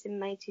confessed in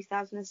May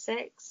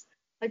 2006.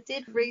 I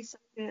did read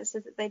something that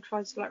said that they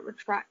tried to like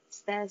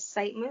retract their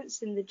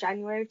statements in the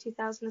January of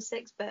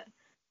 2006, but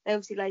they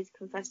obviously later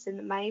confessed in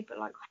the May. But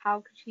like,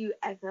 how could you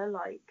ever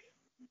like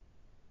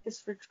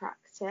just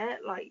retract it?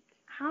 Like,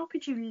 how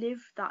could you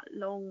live that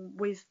long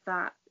with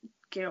that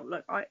guilt?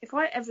 Like, if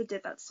I ever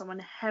did that to someone,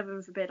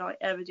 heaven forbid I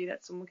ever do that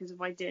to someone, because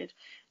if I did,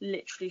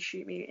 literally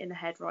shoot me in the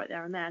head right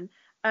there and then.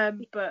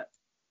 But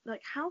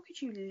like, how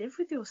could you live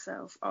with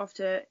yourself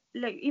after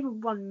like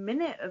even 1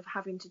 minute of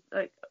having to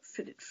like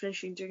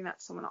finishing doing that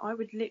to someone? I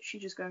would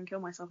literally just go and kill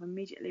myself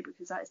immediately,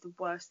 because that is the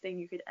worst thing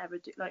you could ever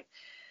do. Like,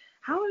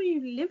 how do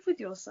you live with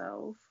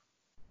yourself?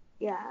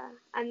 Yeah,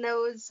 and there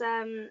was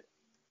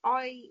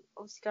I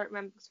obviously don't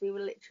remember because we were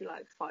literally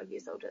like 5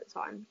 years old at the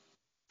time,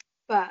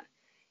 but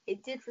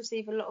it did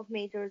receive a lot of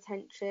media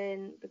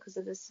attention because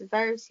of the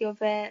severity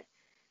of it,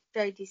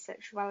 Jodie's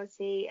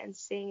sexuality, and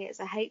seeing it as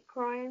a hate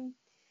crime.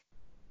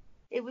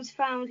 It was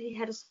found he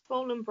had a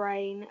swollen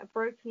brain, a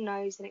broken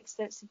nose, and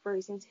extensive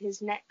bruising to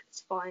his neck,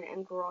 spine,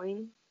 and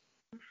groin.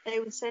 They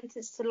were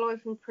sentenced to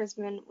life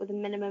imprisonment with a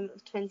minimum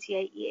of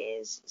 28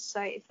 years.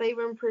 So if they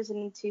were in prison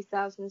in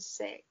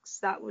 2006,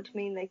 that would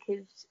mean they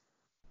could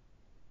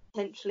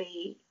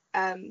potentially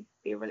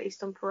be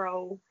released on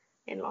parole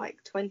in like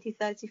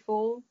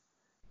 2034,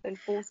 in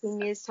 14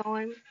 years'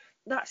 time.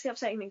 That's the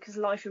upsetting thing, because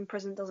life in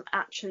prison doesn't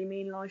actually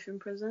mean life in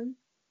prison.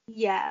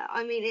 Yeah,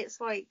 I mean,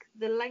 it's like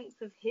the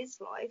length of his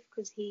life,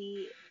 because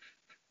he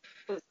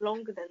was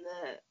longer than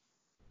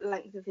the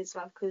length of his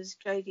life, because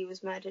Jodie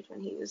was murdered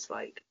when he was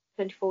like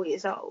 24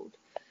 years old.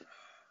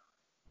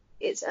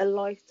 It's a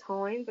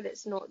lifetime, but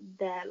it's not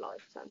their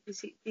lifetime. Do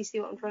you see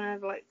what I'm trying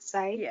to like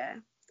say? Yeah.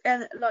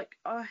 And like,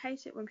 I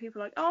hate it when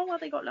people are like, oh well,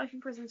 they got life in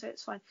prison, so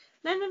it's fine.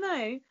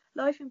 No.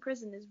 Life in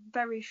prison is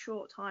very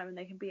short time, and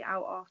they can be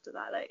out after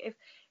that. Like,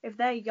 if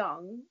they're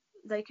young,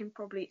 they can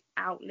probably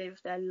outlive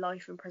their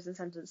life in prison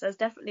sentence. There's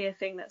definitely a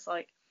thing that's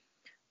like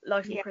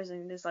life in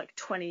prison is like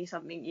 20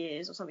 something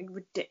years or something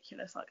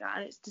ridiculous like that,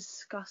 and it's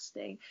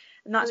disgusting.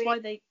 And that's why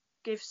they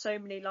give so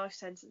many life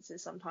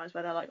sentences sometimes,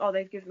 where they're like, oh,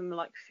 they've given them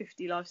like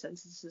 50 life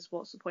sentences,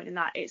 what's the point in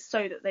that? It's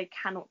so that they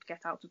cannot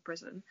get out of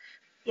prison.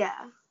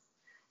 Yeah.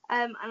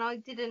 And I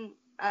didn't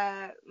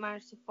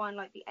manage to find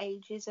like the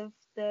ages of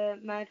the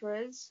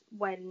murderers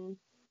when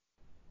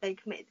they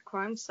committed the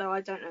crime, so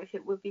I don't know if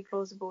it would be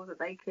plausible that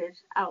they could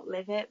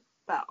outlive it.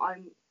 But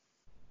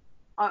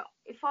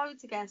if I were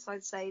to guess,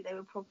 I'd say they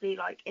were probably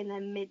like in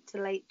their mid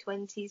to late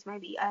 20s,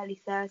 maybe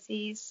early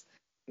 30s.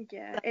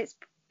 Yeah,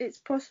 it's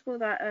possible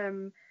that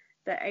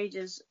their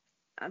ages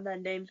and their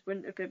names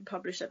wouldn't have been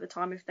published at the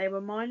time if they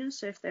were minors,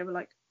 so if they were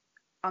like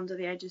under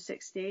the age of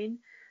 16.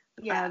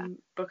 Yeah.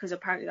 Because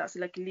apparently that's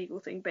like a legal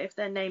thing. But if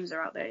their names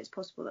are out there, it's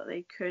possible that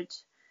they could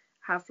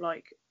have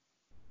like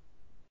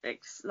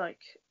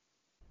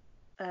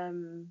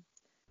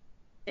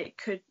it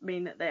could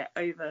mean that they're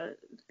over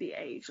the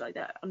age, like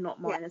they're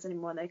not minors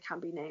anymore and they can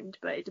be named.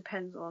 But it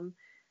depends on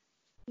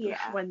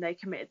when they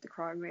committed the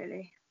crime,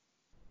 really.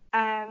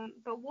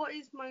 But what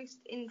is most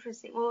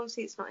interesting? Well,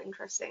 obviously it's not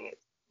interesting.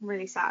 It's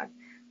really sad.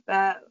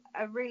 But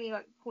a really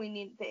like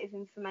poignant bit of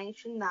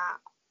information that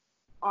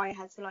I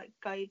had to like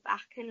go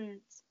back and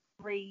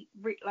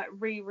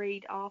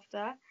reread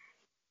after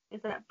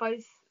is that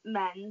both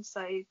men,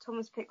 so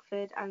Thomas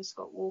Pickford and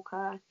Scott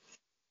Walker,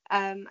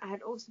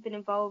 had also been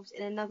involved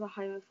in another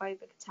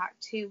homophobic attack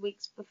 2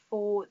 weeks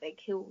before they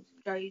killed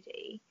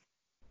Jodie.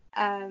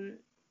 And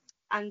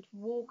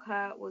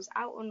Walker was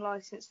out on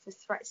licence for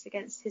threats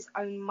against his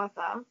own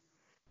mother,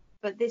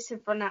 but this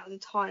had run out at the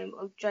time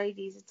of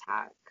Jodie's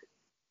attack,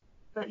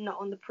 but not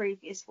on the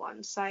previous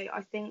one. So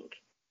I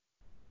think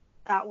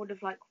that would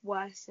have like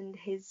worsened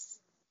his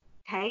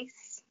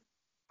case.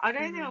 I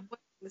don't think I'm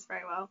working this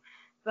very well,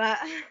 but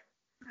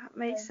That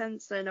makes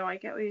sense though. No, I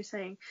get what you're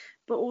saying.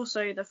 But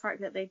also the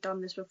fact that they've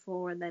done this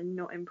before and they're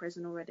not in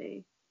prison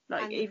already.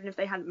 Like, And even if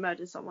they hadn't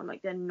murdered someone,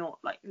 like, they're not,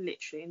 like,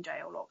 literally in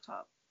jail locked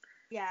up.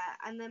 yeah,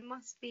 and there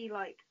must be,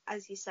 like,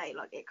 as you say,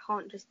 like, it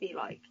can't just be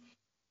like,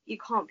 you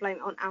can't blame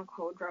it on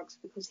alcohol or drugs,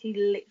 because he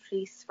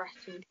literally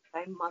threatened his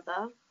own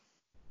mother.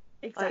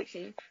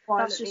 Exactly. Like,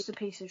 that's just a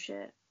piece of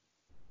shit.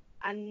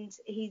 And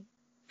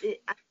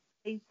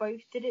they both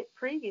did it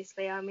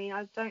previously. I mean,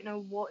 I don't know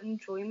what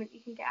enjoyment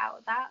you can get out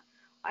of that.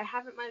 I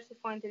haven't managed to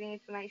find any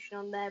information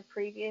on their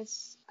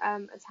previous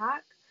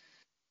attack.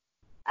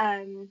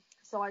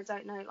 So I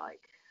don't know,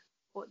 like,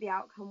 what the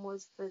outcome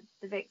was for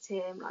the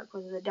victim, like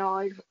whether they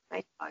died, whether they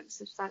had, like,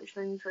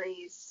 substantial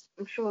injuries.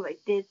 I'm sure they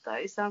did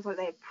though. Sounds like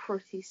they're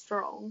pretty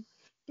strong.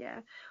 Yeah.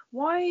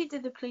 Why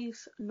did the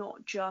police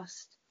not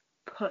just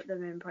put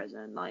them in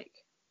prison? Like,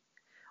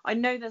 I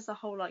know there's a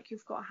whole, like,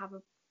 you've got to have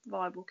a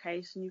viable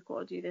case and you've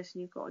got to do this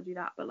and you've got to do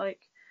that, but, like,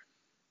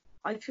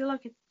 I feel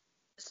like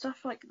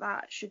stuff like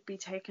that should be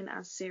taken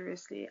as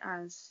seriously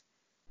as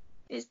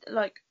it's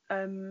like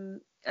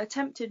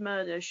attempted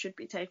murder should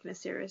be taken as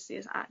seriously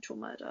as actual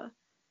murder.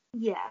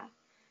 Yeah,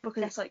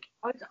 because it's like,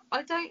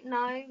 I don't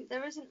know,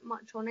 there isn't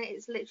much on it.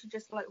 It's literally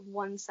just like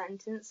one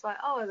sentence, like,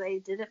 oh, they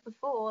did it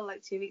before,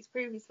 like 2 weeks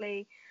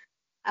previously.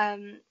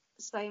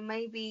 So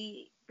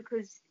maybe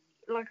because,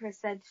 like I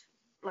said,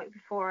 like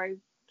before I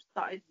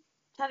started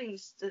telling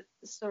the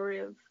story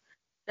of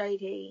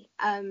JD,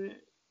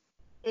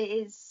 it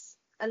is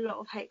a lot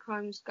of hate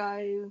crimes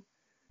go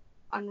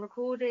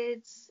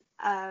unrecorded,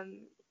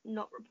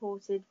 not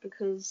reported,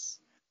 because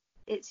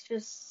it's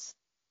just,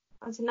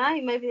 I don't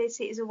know, maybe they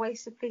see it as a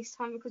waste of police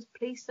time because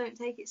police don't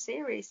take it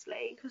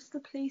seriously. Because the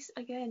police,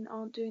 again,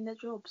 aren't doing their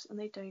jobs and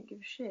they don't give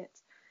a shit.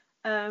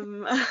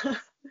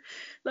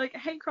 Like,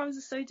 hate crimes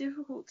are so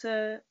difficult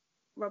to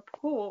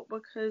report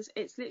because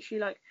it's literally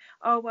like,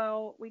 oh,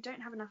 well, we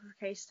don't have enough of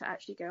a case to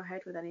actually go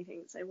ahead with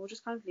anything, so we'll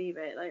just kind of leave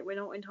it. Like, we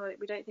don't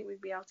think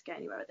we'd be able to get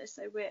anywhere with this,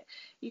 so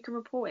you can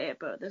report it,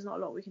 but there's not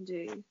a lot we can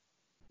do.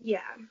 Yeah,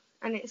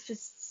 and it's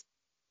just,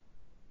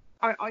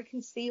 I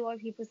can see why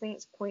people think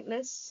it's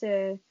pointless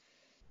to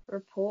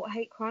report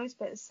hate crimes,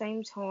 but at the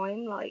same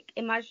time, like,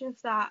 imagine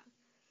if that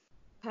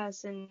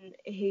person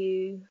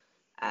who,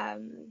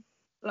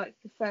 like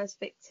the first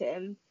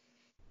victim,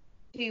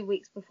 2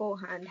 weeks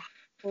beforehand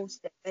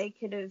forced it, they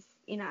could have,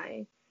 you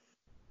know,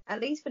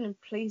 at least been in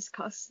police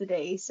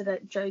custody so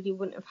that Jodie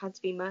wouldn't have had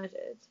to be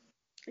murdered.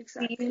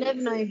 Exactly. You never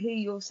know who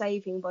you're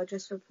saving by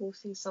just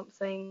reporting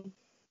something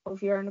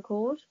of your own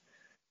accord.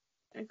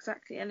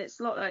 Exactly, and it's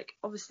not like,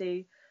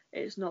 obviously,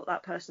 it's not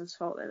that person's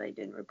fault that they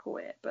didn't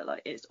report it, but,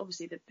 like, it's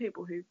obviously the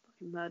people who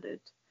fucking murdered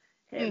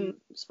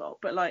him's fault.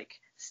 But, like,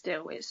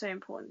 still, it's so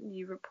important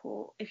you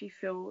report. If you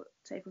feel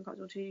safe and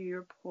comfortable to you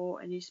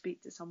report and you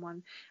speak to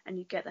someone and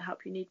you get the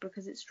help you need,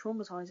 because it's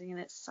traumatizing and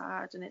it's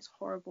sad and it's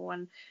horrible,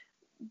 and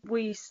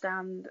we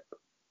stand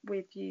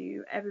with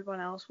you,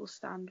 everyone else will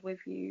stand with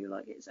you.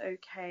 Like, it's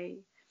okay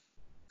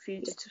for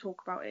you to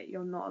talk about it.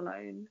 You're not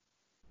alone.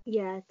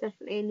 Yeah,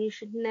 definitely, and you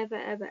should never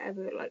ever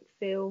ever, like,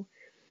 feel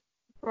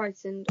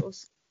frightened or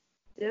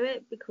do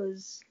it,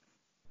 because,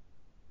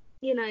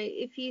 you know,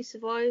 if you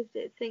survived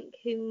it, think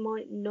who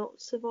might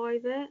not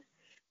survive it.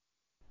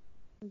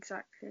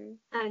 Exactly.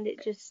 And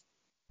it just,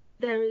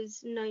 there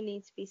is no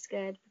need to be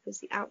scared, because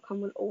the outcome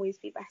will always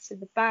be better.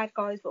 The bad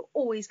guys will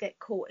always get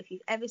caught. If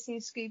you've ever seen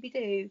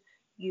Scooby-Doo,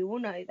 you will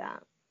know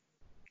that.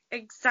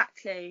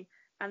 Exactly.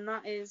 And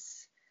that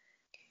was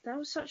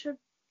such a,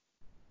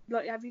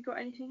 like, have you got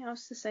anything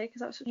else to say? Because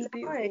that was such a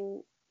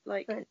beautiful,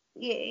 like,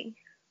 yeah.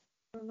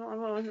 I'm not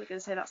going to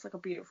say that's like a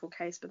beautiful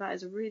case, but that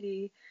is a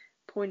really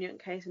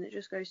poignant case, and it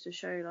just goes to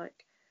show,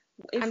 like,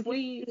 if and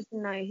we need to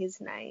know his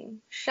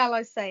name. Shall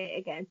I say it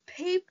again?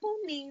 People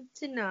need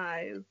to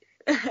know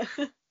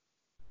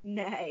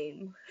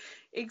name.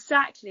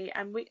 Exactly.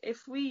 And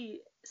if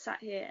we sat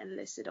here and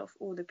listed off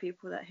all the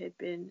people that had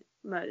been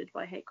murdered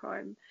by hate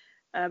crime,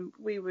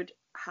 we would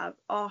have,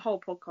 our whole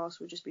podcast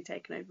would just be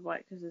taken over by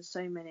it, because there's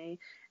so many.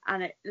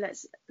 And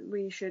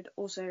we should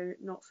also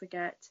not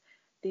forget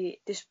the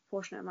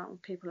disproportionate amount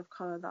of people of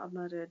colour that are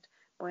murdered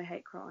by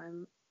hate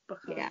crime,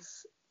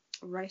 because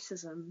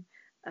racism,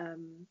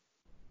 and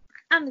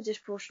the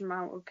disproportionate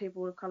amount of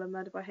people of colour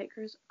murdered by hate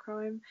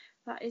crime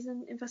that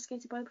isn't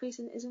investigated by the police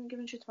and isn't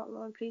given shit about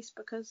by the police,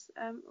 because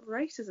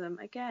racism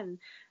again.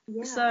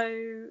 Yeah.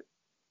 So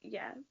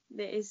yeah,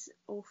 it is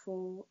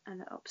awful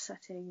and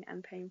upsetting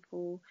and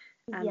painful,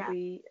 and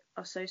we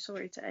are so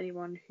sorry to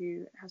anyone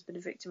who has been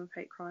a victim of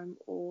hate crime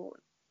or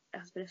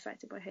has been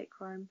affected by hate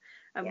crime.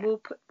 And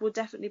we'll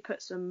definitely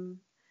put some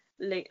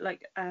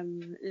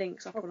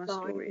links up on our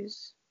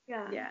stories.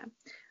 Of,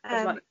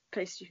 like,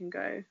 places you can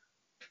go.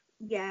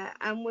 Yeah,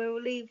 and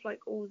we'll leave,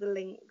 like, all the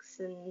links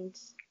and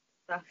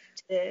stuff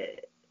to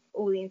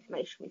all the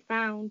information we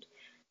found.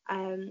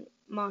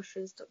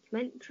 Marsha's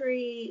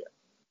documentary,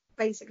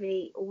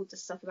 basically all the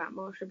stuff about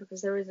Marsha,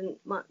 because there isn't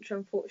much,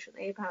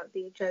 unfortunately, about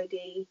the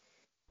Jodie,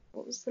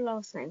 what was the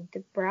last name?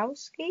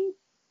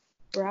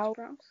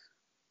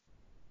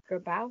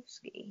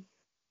 Grabowski?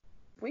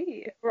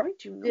 I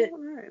do not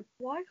know.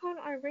 Why can't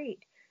I read?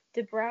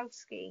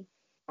 Dabrowski.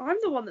 I'm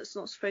the one that's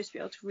not supposed to be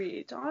able to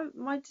read.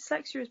 My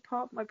dyslexia is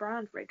part of my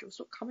brand, Rachel.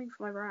 Stop coming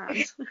for my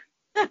brand.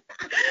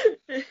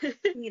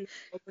 You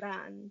know,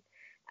 brand.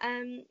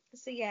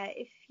 So yeah,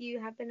 if you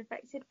have been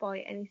affected by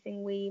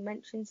anything we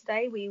mentioned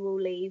today, we will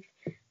leave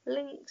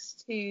links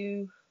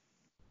to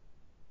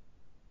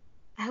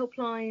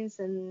helplines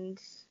and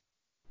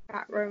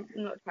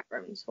not chat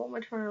rooms. What am I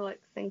trying to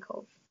think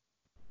of?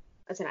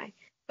 I don't know.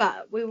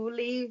 But we will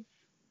leave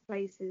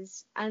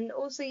places, and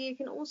also you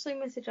can also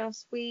message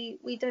us. We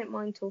don't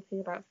mind talking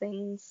about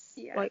things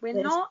like we're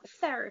this. not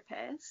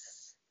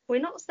therapists.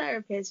 We're not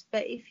therapists,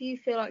 but if you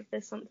feel like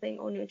there's something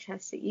on your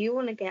chest that you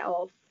want to get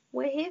off,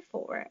 we're here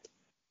for it.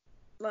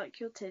 Like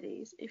your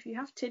titties. If you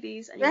have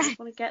titties and you just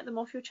want to get them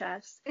off your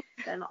chest,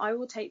 then I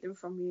will take them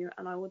from you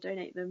and I will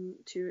donate them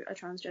to a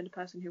transgender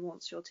person who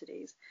wants your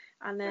titties.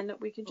 And then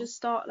we can just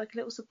start like a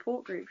little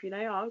support group, you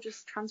know? I'll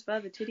just transfer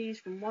the titties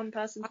from one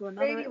person to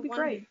another. It'll be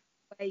great.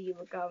 Where you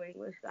were going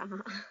with that.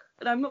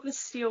 But I'm not going to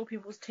steal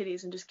people's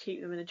titties and just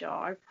keep them in a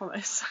jar, I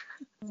promise.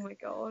 Oh my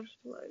god.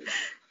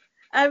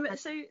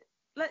 So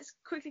let's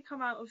quickly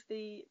come out of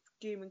the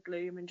doom and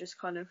gloom and just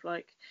kind of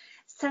like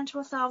center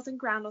ourselves and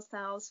ground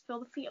ourselves,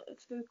 feel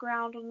the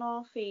ground on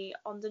our feet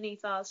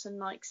underneath us, and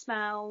like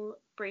smell,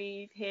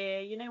 breathe, hear,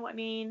 you know what I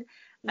mean?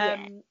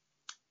 Yeah.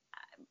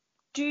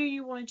 Do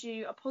you want to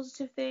do a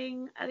positive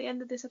thing at the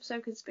end of this episode,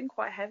 because it's been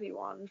quite a heavy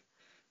one?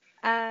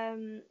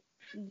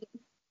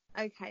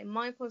 Okay,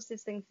 my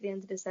positive thing for the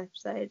end of this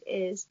episode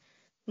is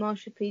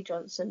Marsha P.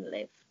 Johnson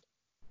lived.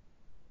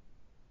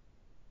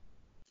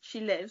 She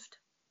lived?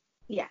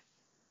 Yeah.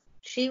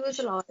 She was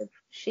alive,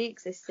 she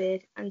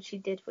existed, and she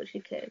did what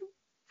she could.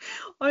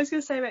 I was going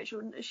to say,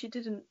 Rachel, she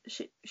didn't,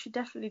 she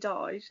definitely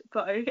died,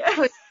 but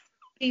okay.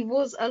 She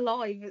was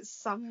alive at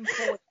some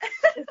point.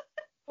 That's the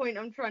point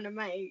I'm trying to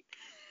make.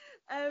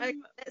 Okay,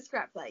 let's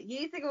scrap that.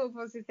 You think of a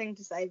positive thing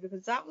to say,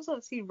 because that was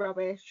obviously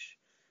rubbish.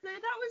 No,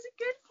 that was a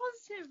good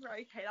positive.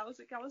 Right, okay,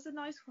 that was a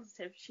nice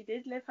positive. She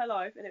did live her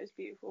life and it was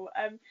beautiful.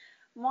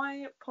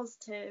 My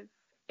positive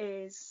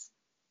is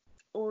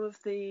all of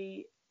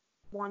the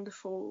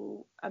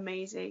wonderful,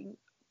 amazing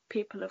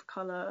people of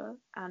colour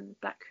and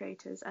black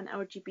creators and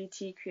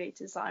LGBT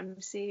creators that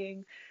I'm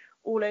seeing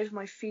all over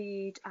my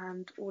feed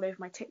and all over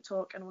my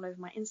TikTok and all over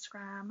my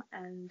Instagram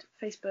and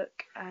Facebook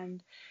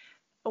and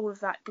all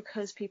of that,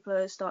 because people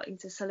are starting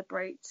to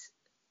celebrate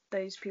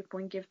those people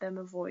and give them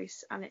a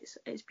voice, and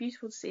it's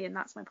beautiful to see. And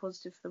that's my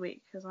positive for the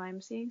week, because I'm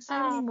seeing so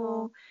many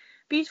more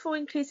beautiful,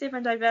 inclusive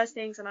and diverse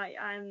things, and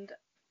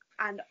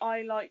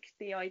I like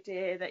the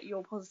idea that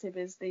your positive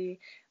is the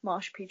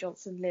Marsha P.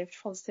 Johnson lived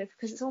positive,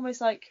 because it's almost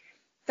like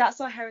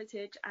that's our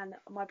heritage, and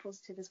my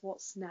positive is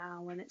what's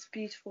now, and it's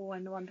beautiful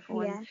and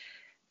wonderful. Yeah. And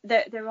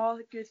there are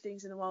good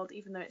things in the world,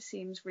 even though it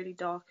seems really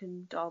dark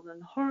and dull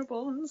and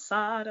horrible and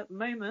sad at the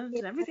moment,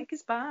 and everything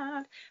is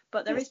bad,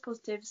 but there is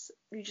positives.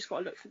 You just got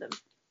to look for them.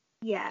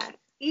 Yeah,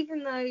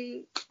 even though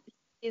she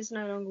is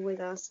no longer with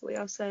us, we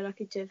are so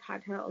lucky to have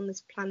had her on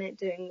this planet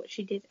doing what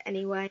she did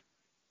anyway.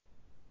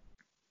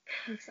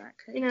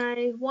 Exactly. You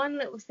know, one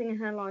little thing in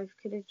her life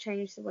could have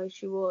changed the way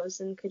she was,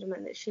 and could have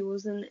meant that she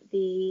wasn't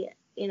the,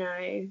 you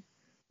know,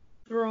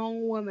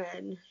 strong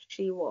woman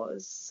she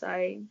was.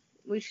 So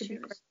we should be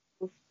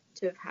grateful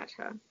to have had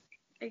her.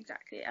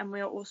 Exactly, and we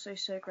are also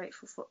so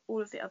grateful for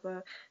all of the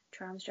other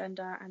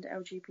transgender and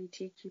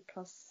LGBTQ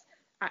plus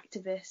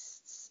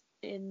activists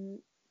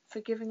for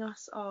giving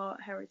us our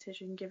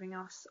heritage and giving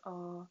us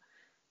our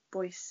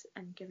voice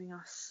and giving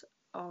us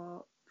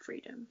our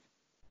freedom.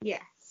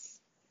 Yes.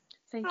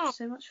 Thank you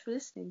so much for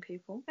listening,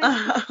 people.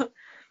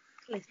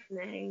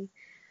 Listening.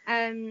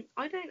 I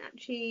don't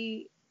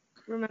actually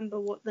remember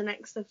what the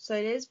next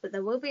episode is, but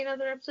there will be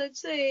another episode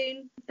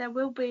soon. There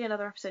will be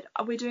another episode.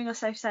 Are we doing a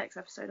safe sex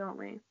episode, aren't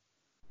we?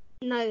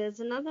 No, there's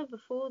another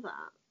before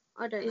that.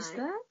 I don't know. Is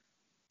there?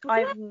 I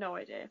have no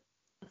idea.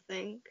 I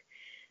think.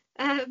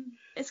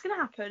 It's gonna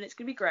happen. It's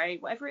gonna be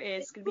great. Whatever it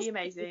is, it's gonna be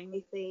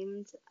amazing.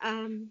 Themed.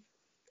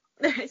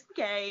 It's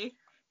gay.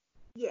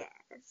 Yeah.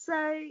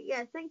 So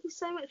yeah, thank you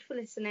so much for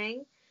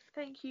listening.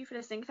 Thank you for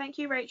listening. Thank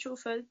you, Rachel,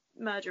 for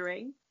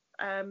murdering.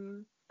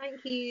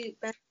 Thank you,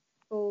 Beth,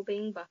 for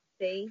being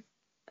Busty.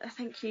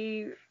 Thank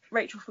you,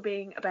 Rachel, for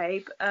being a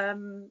babe.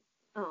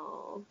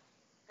 Oh.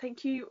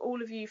 Thank you,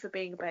 all of you, for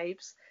being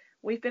babes.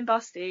 We've been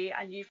Busty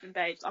and you've been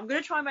babes. I'm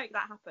gonna try and make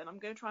that happen. I'm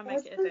gonna try and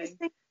make it a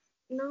thing.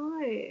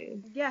 No.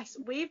 Yes,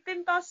 we've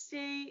been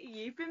Busty,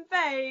 you've been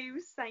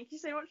babes. Thank you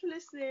so much for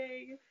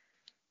listening.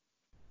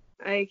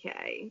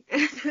 Okay.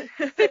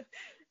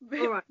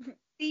 Alright.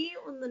 See you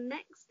on the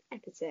next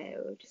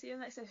episode. See you on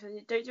the next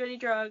episode. Don't do any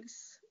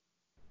drugs.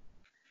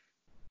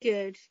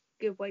 Good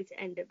way to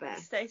end it,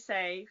 Beth. Stay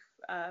safe.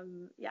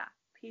 Yeah.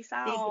 Peace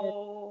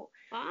out.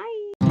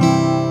 Bye.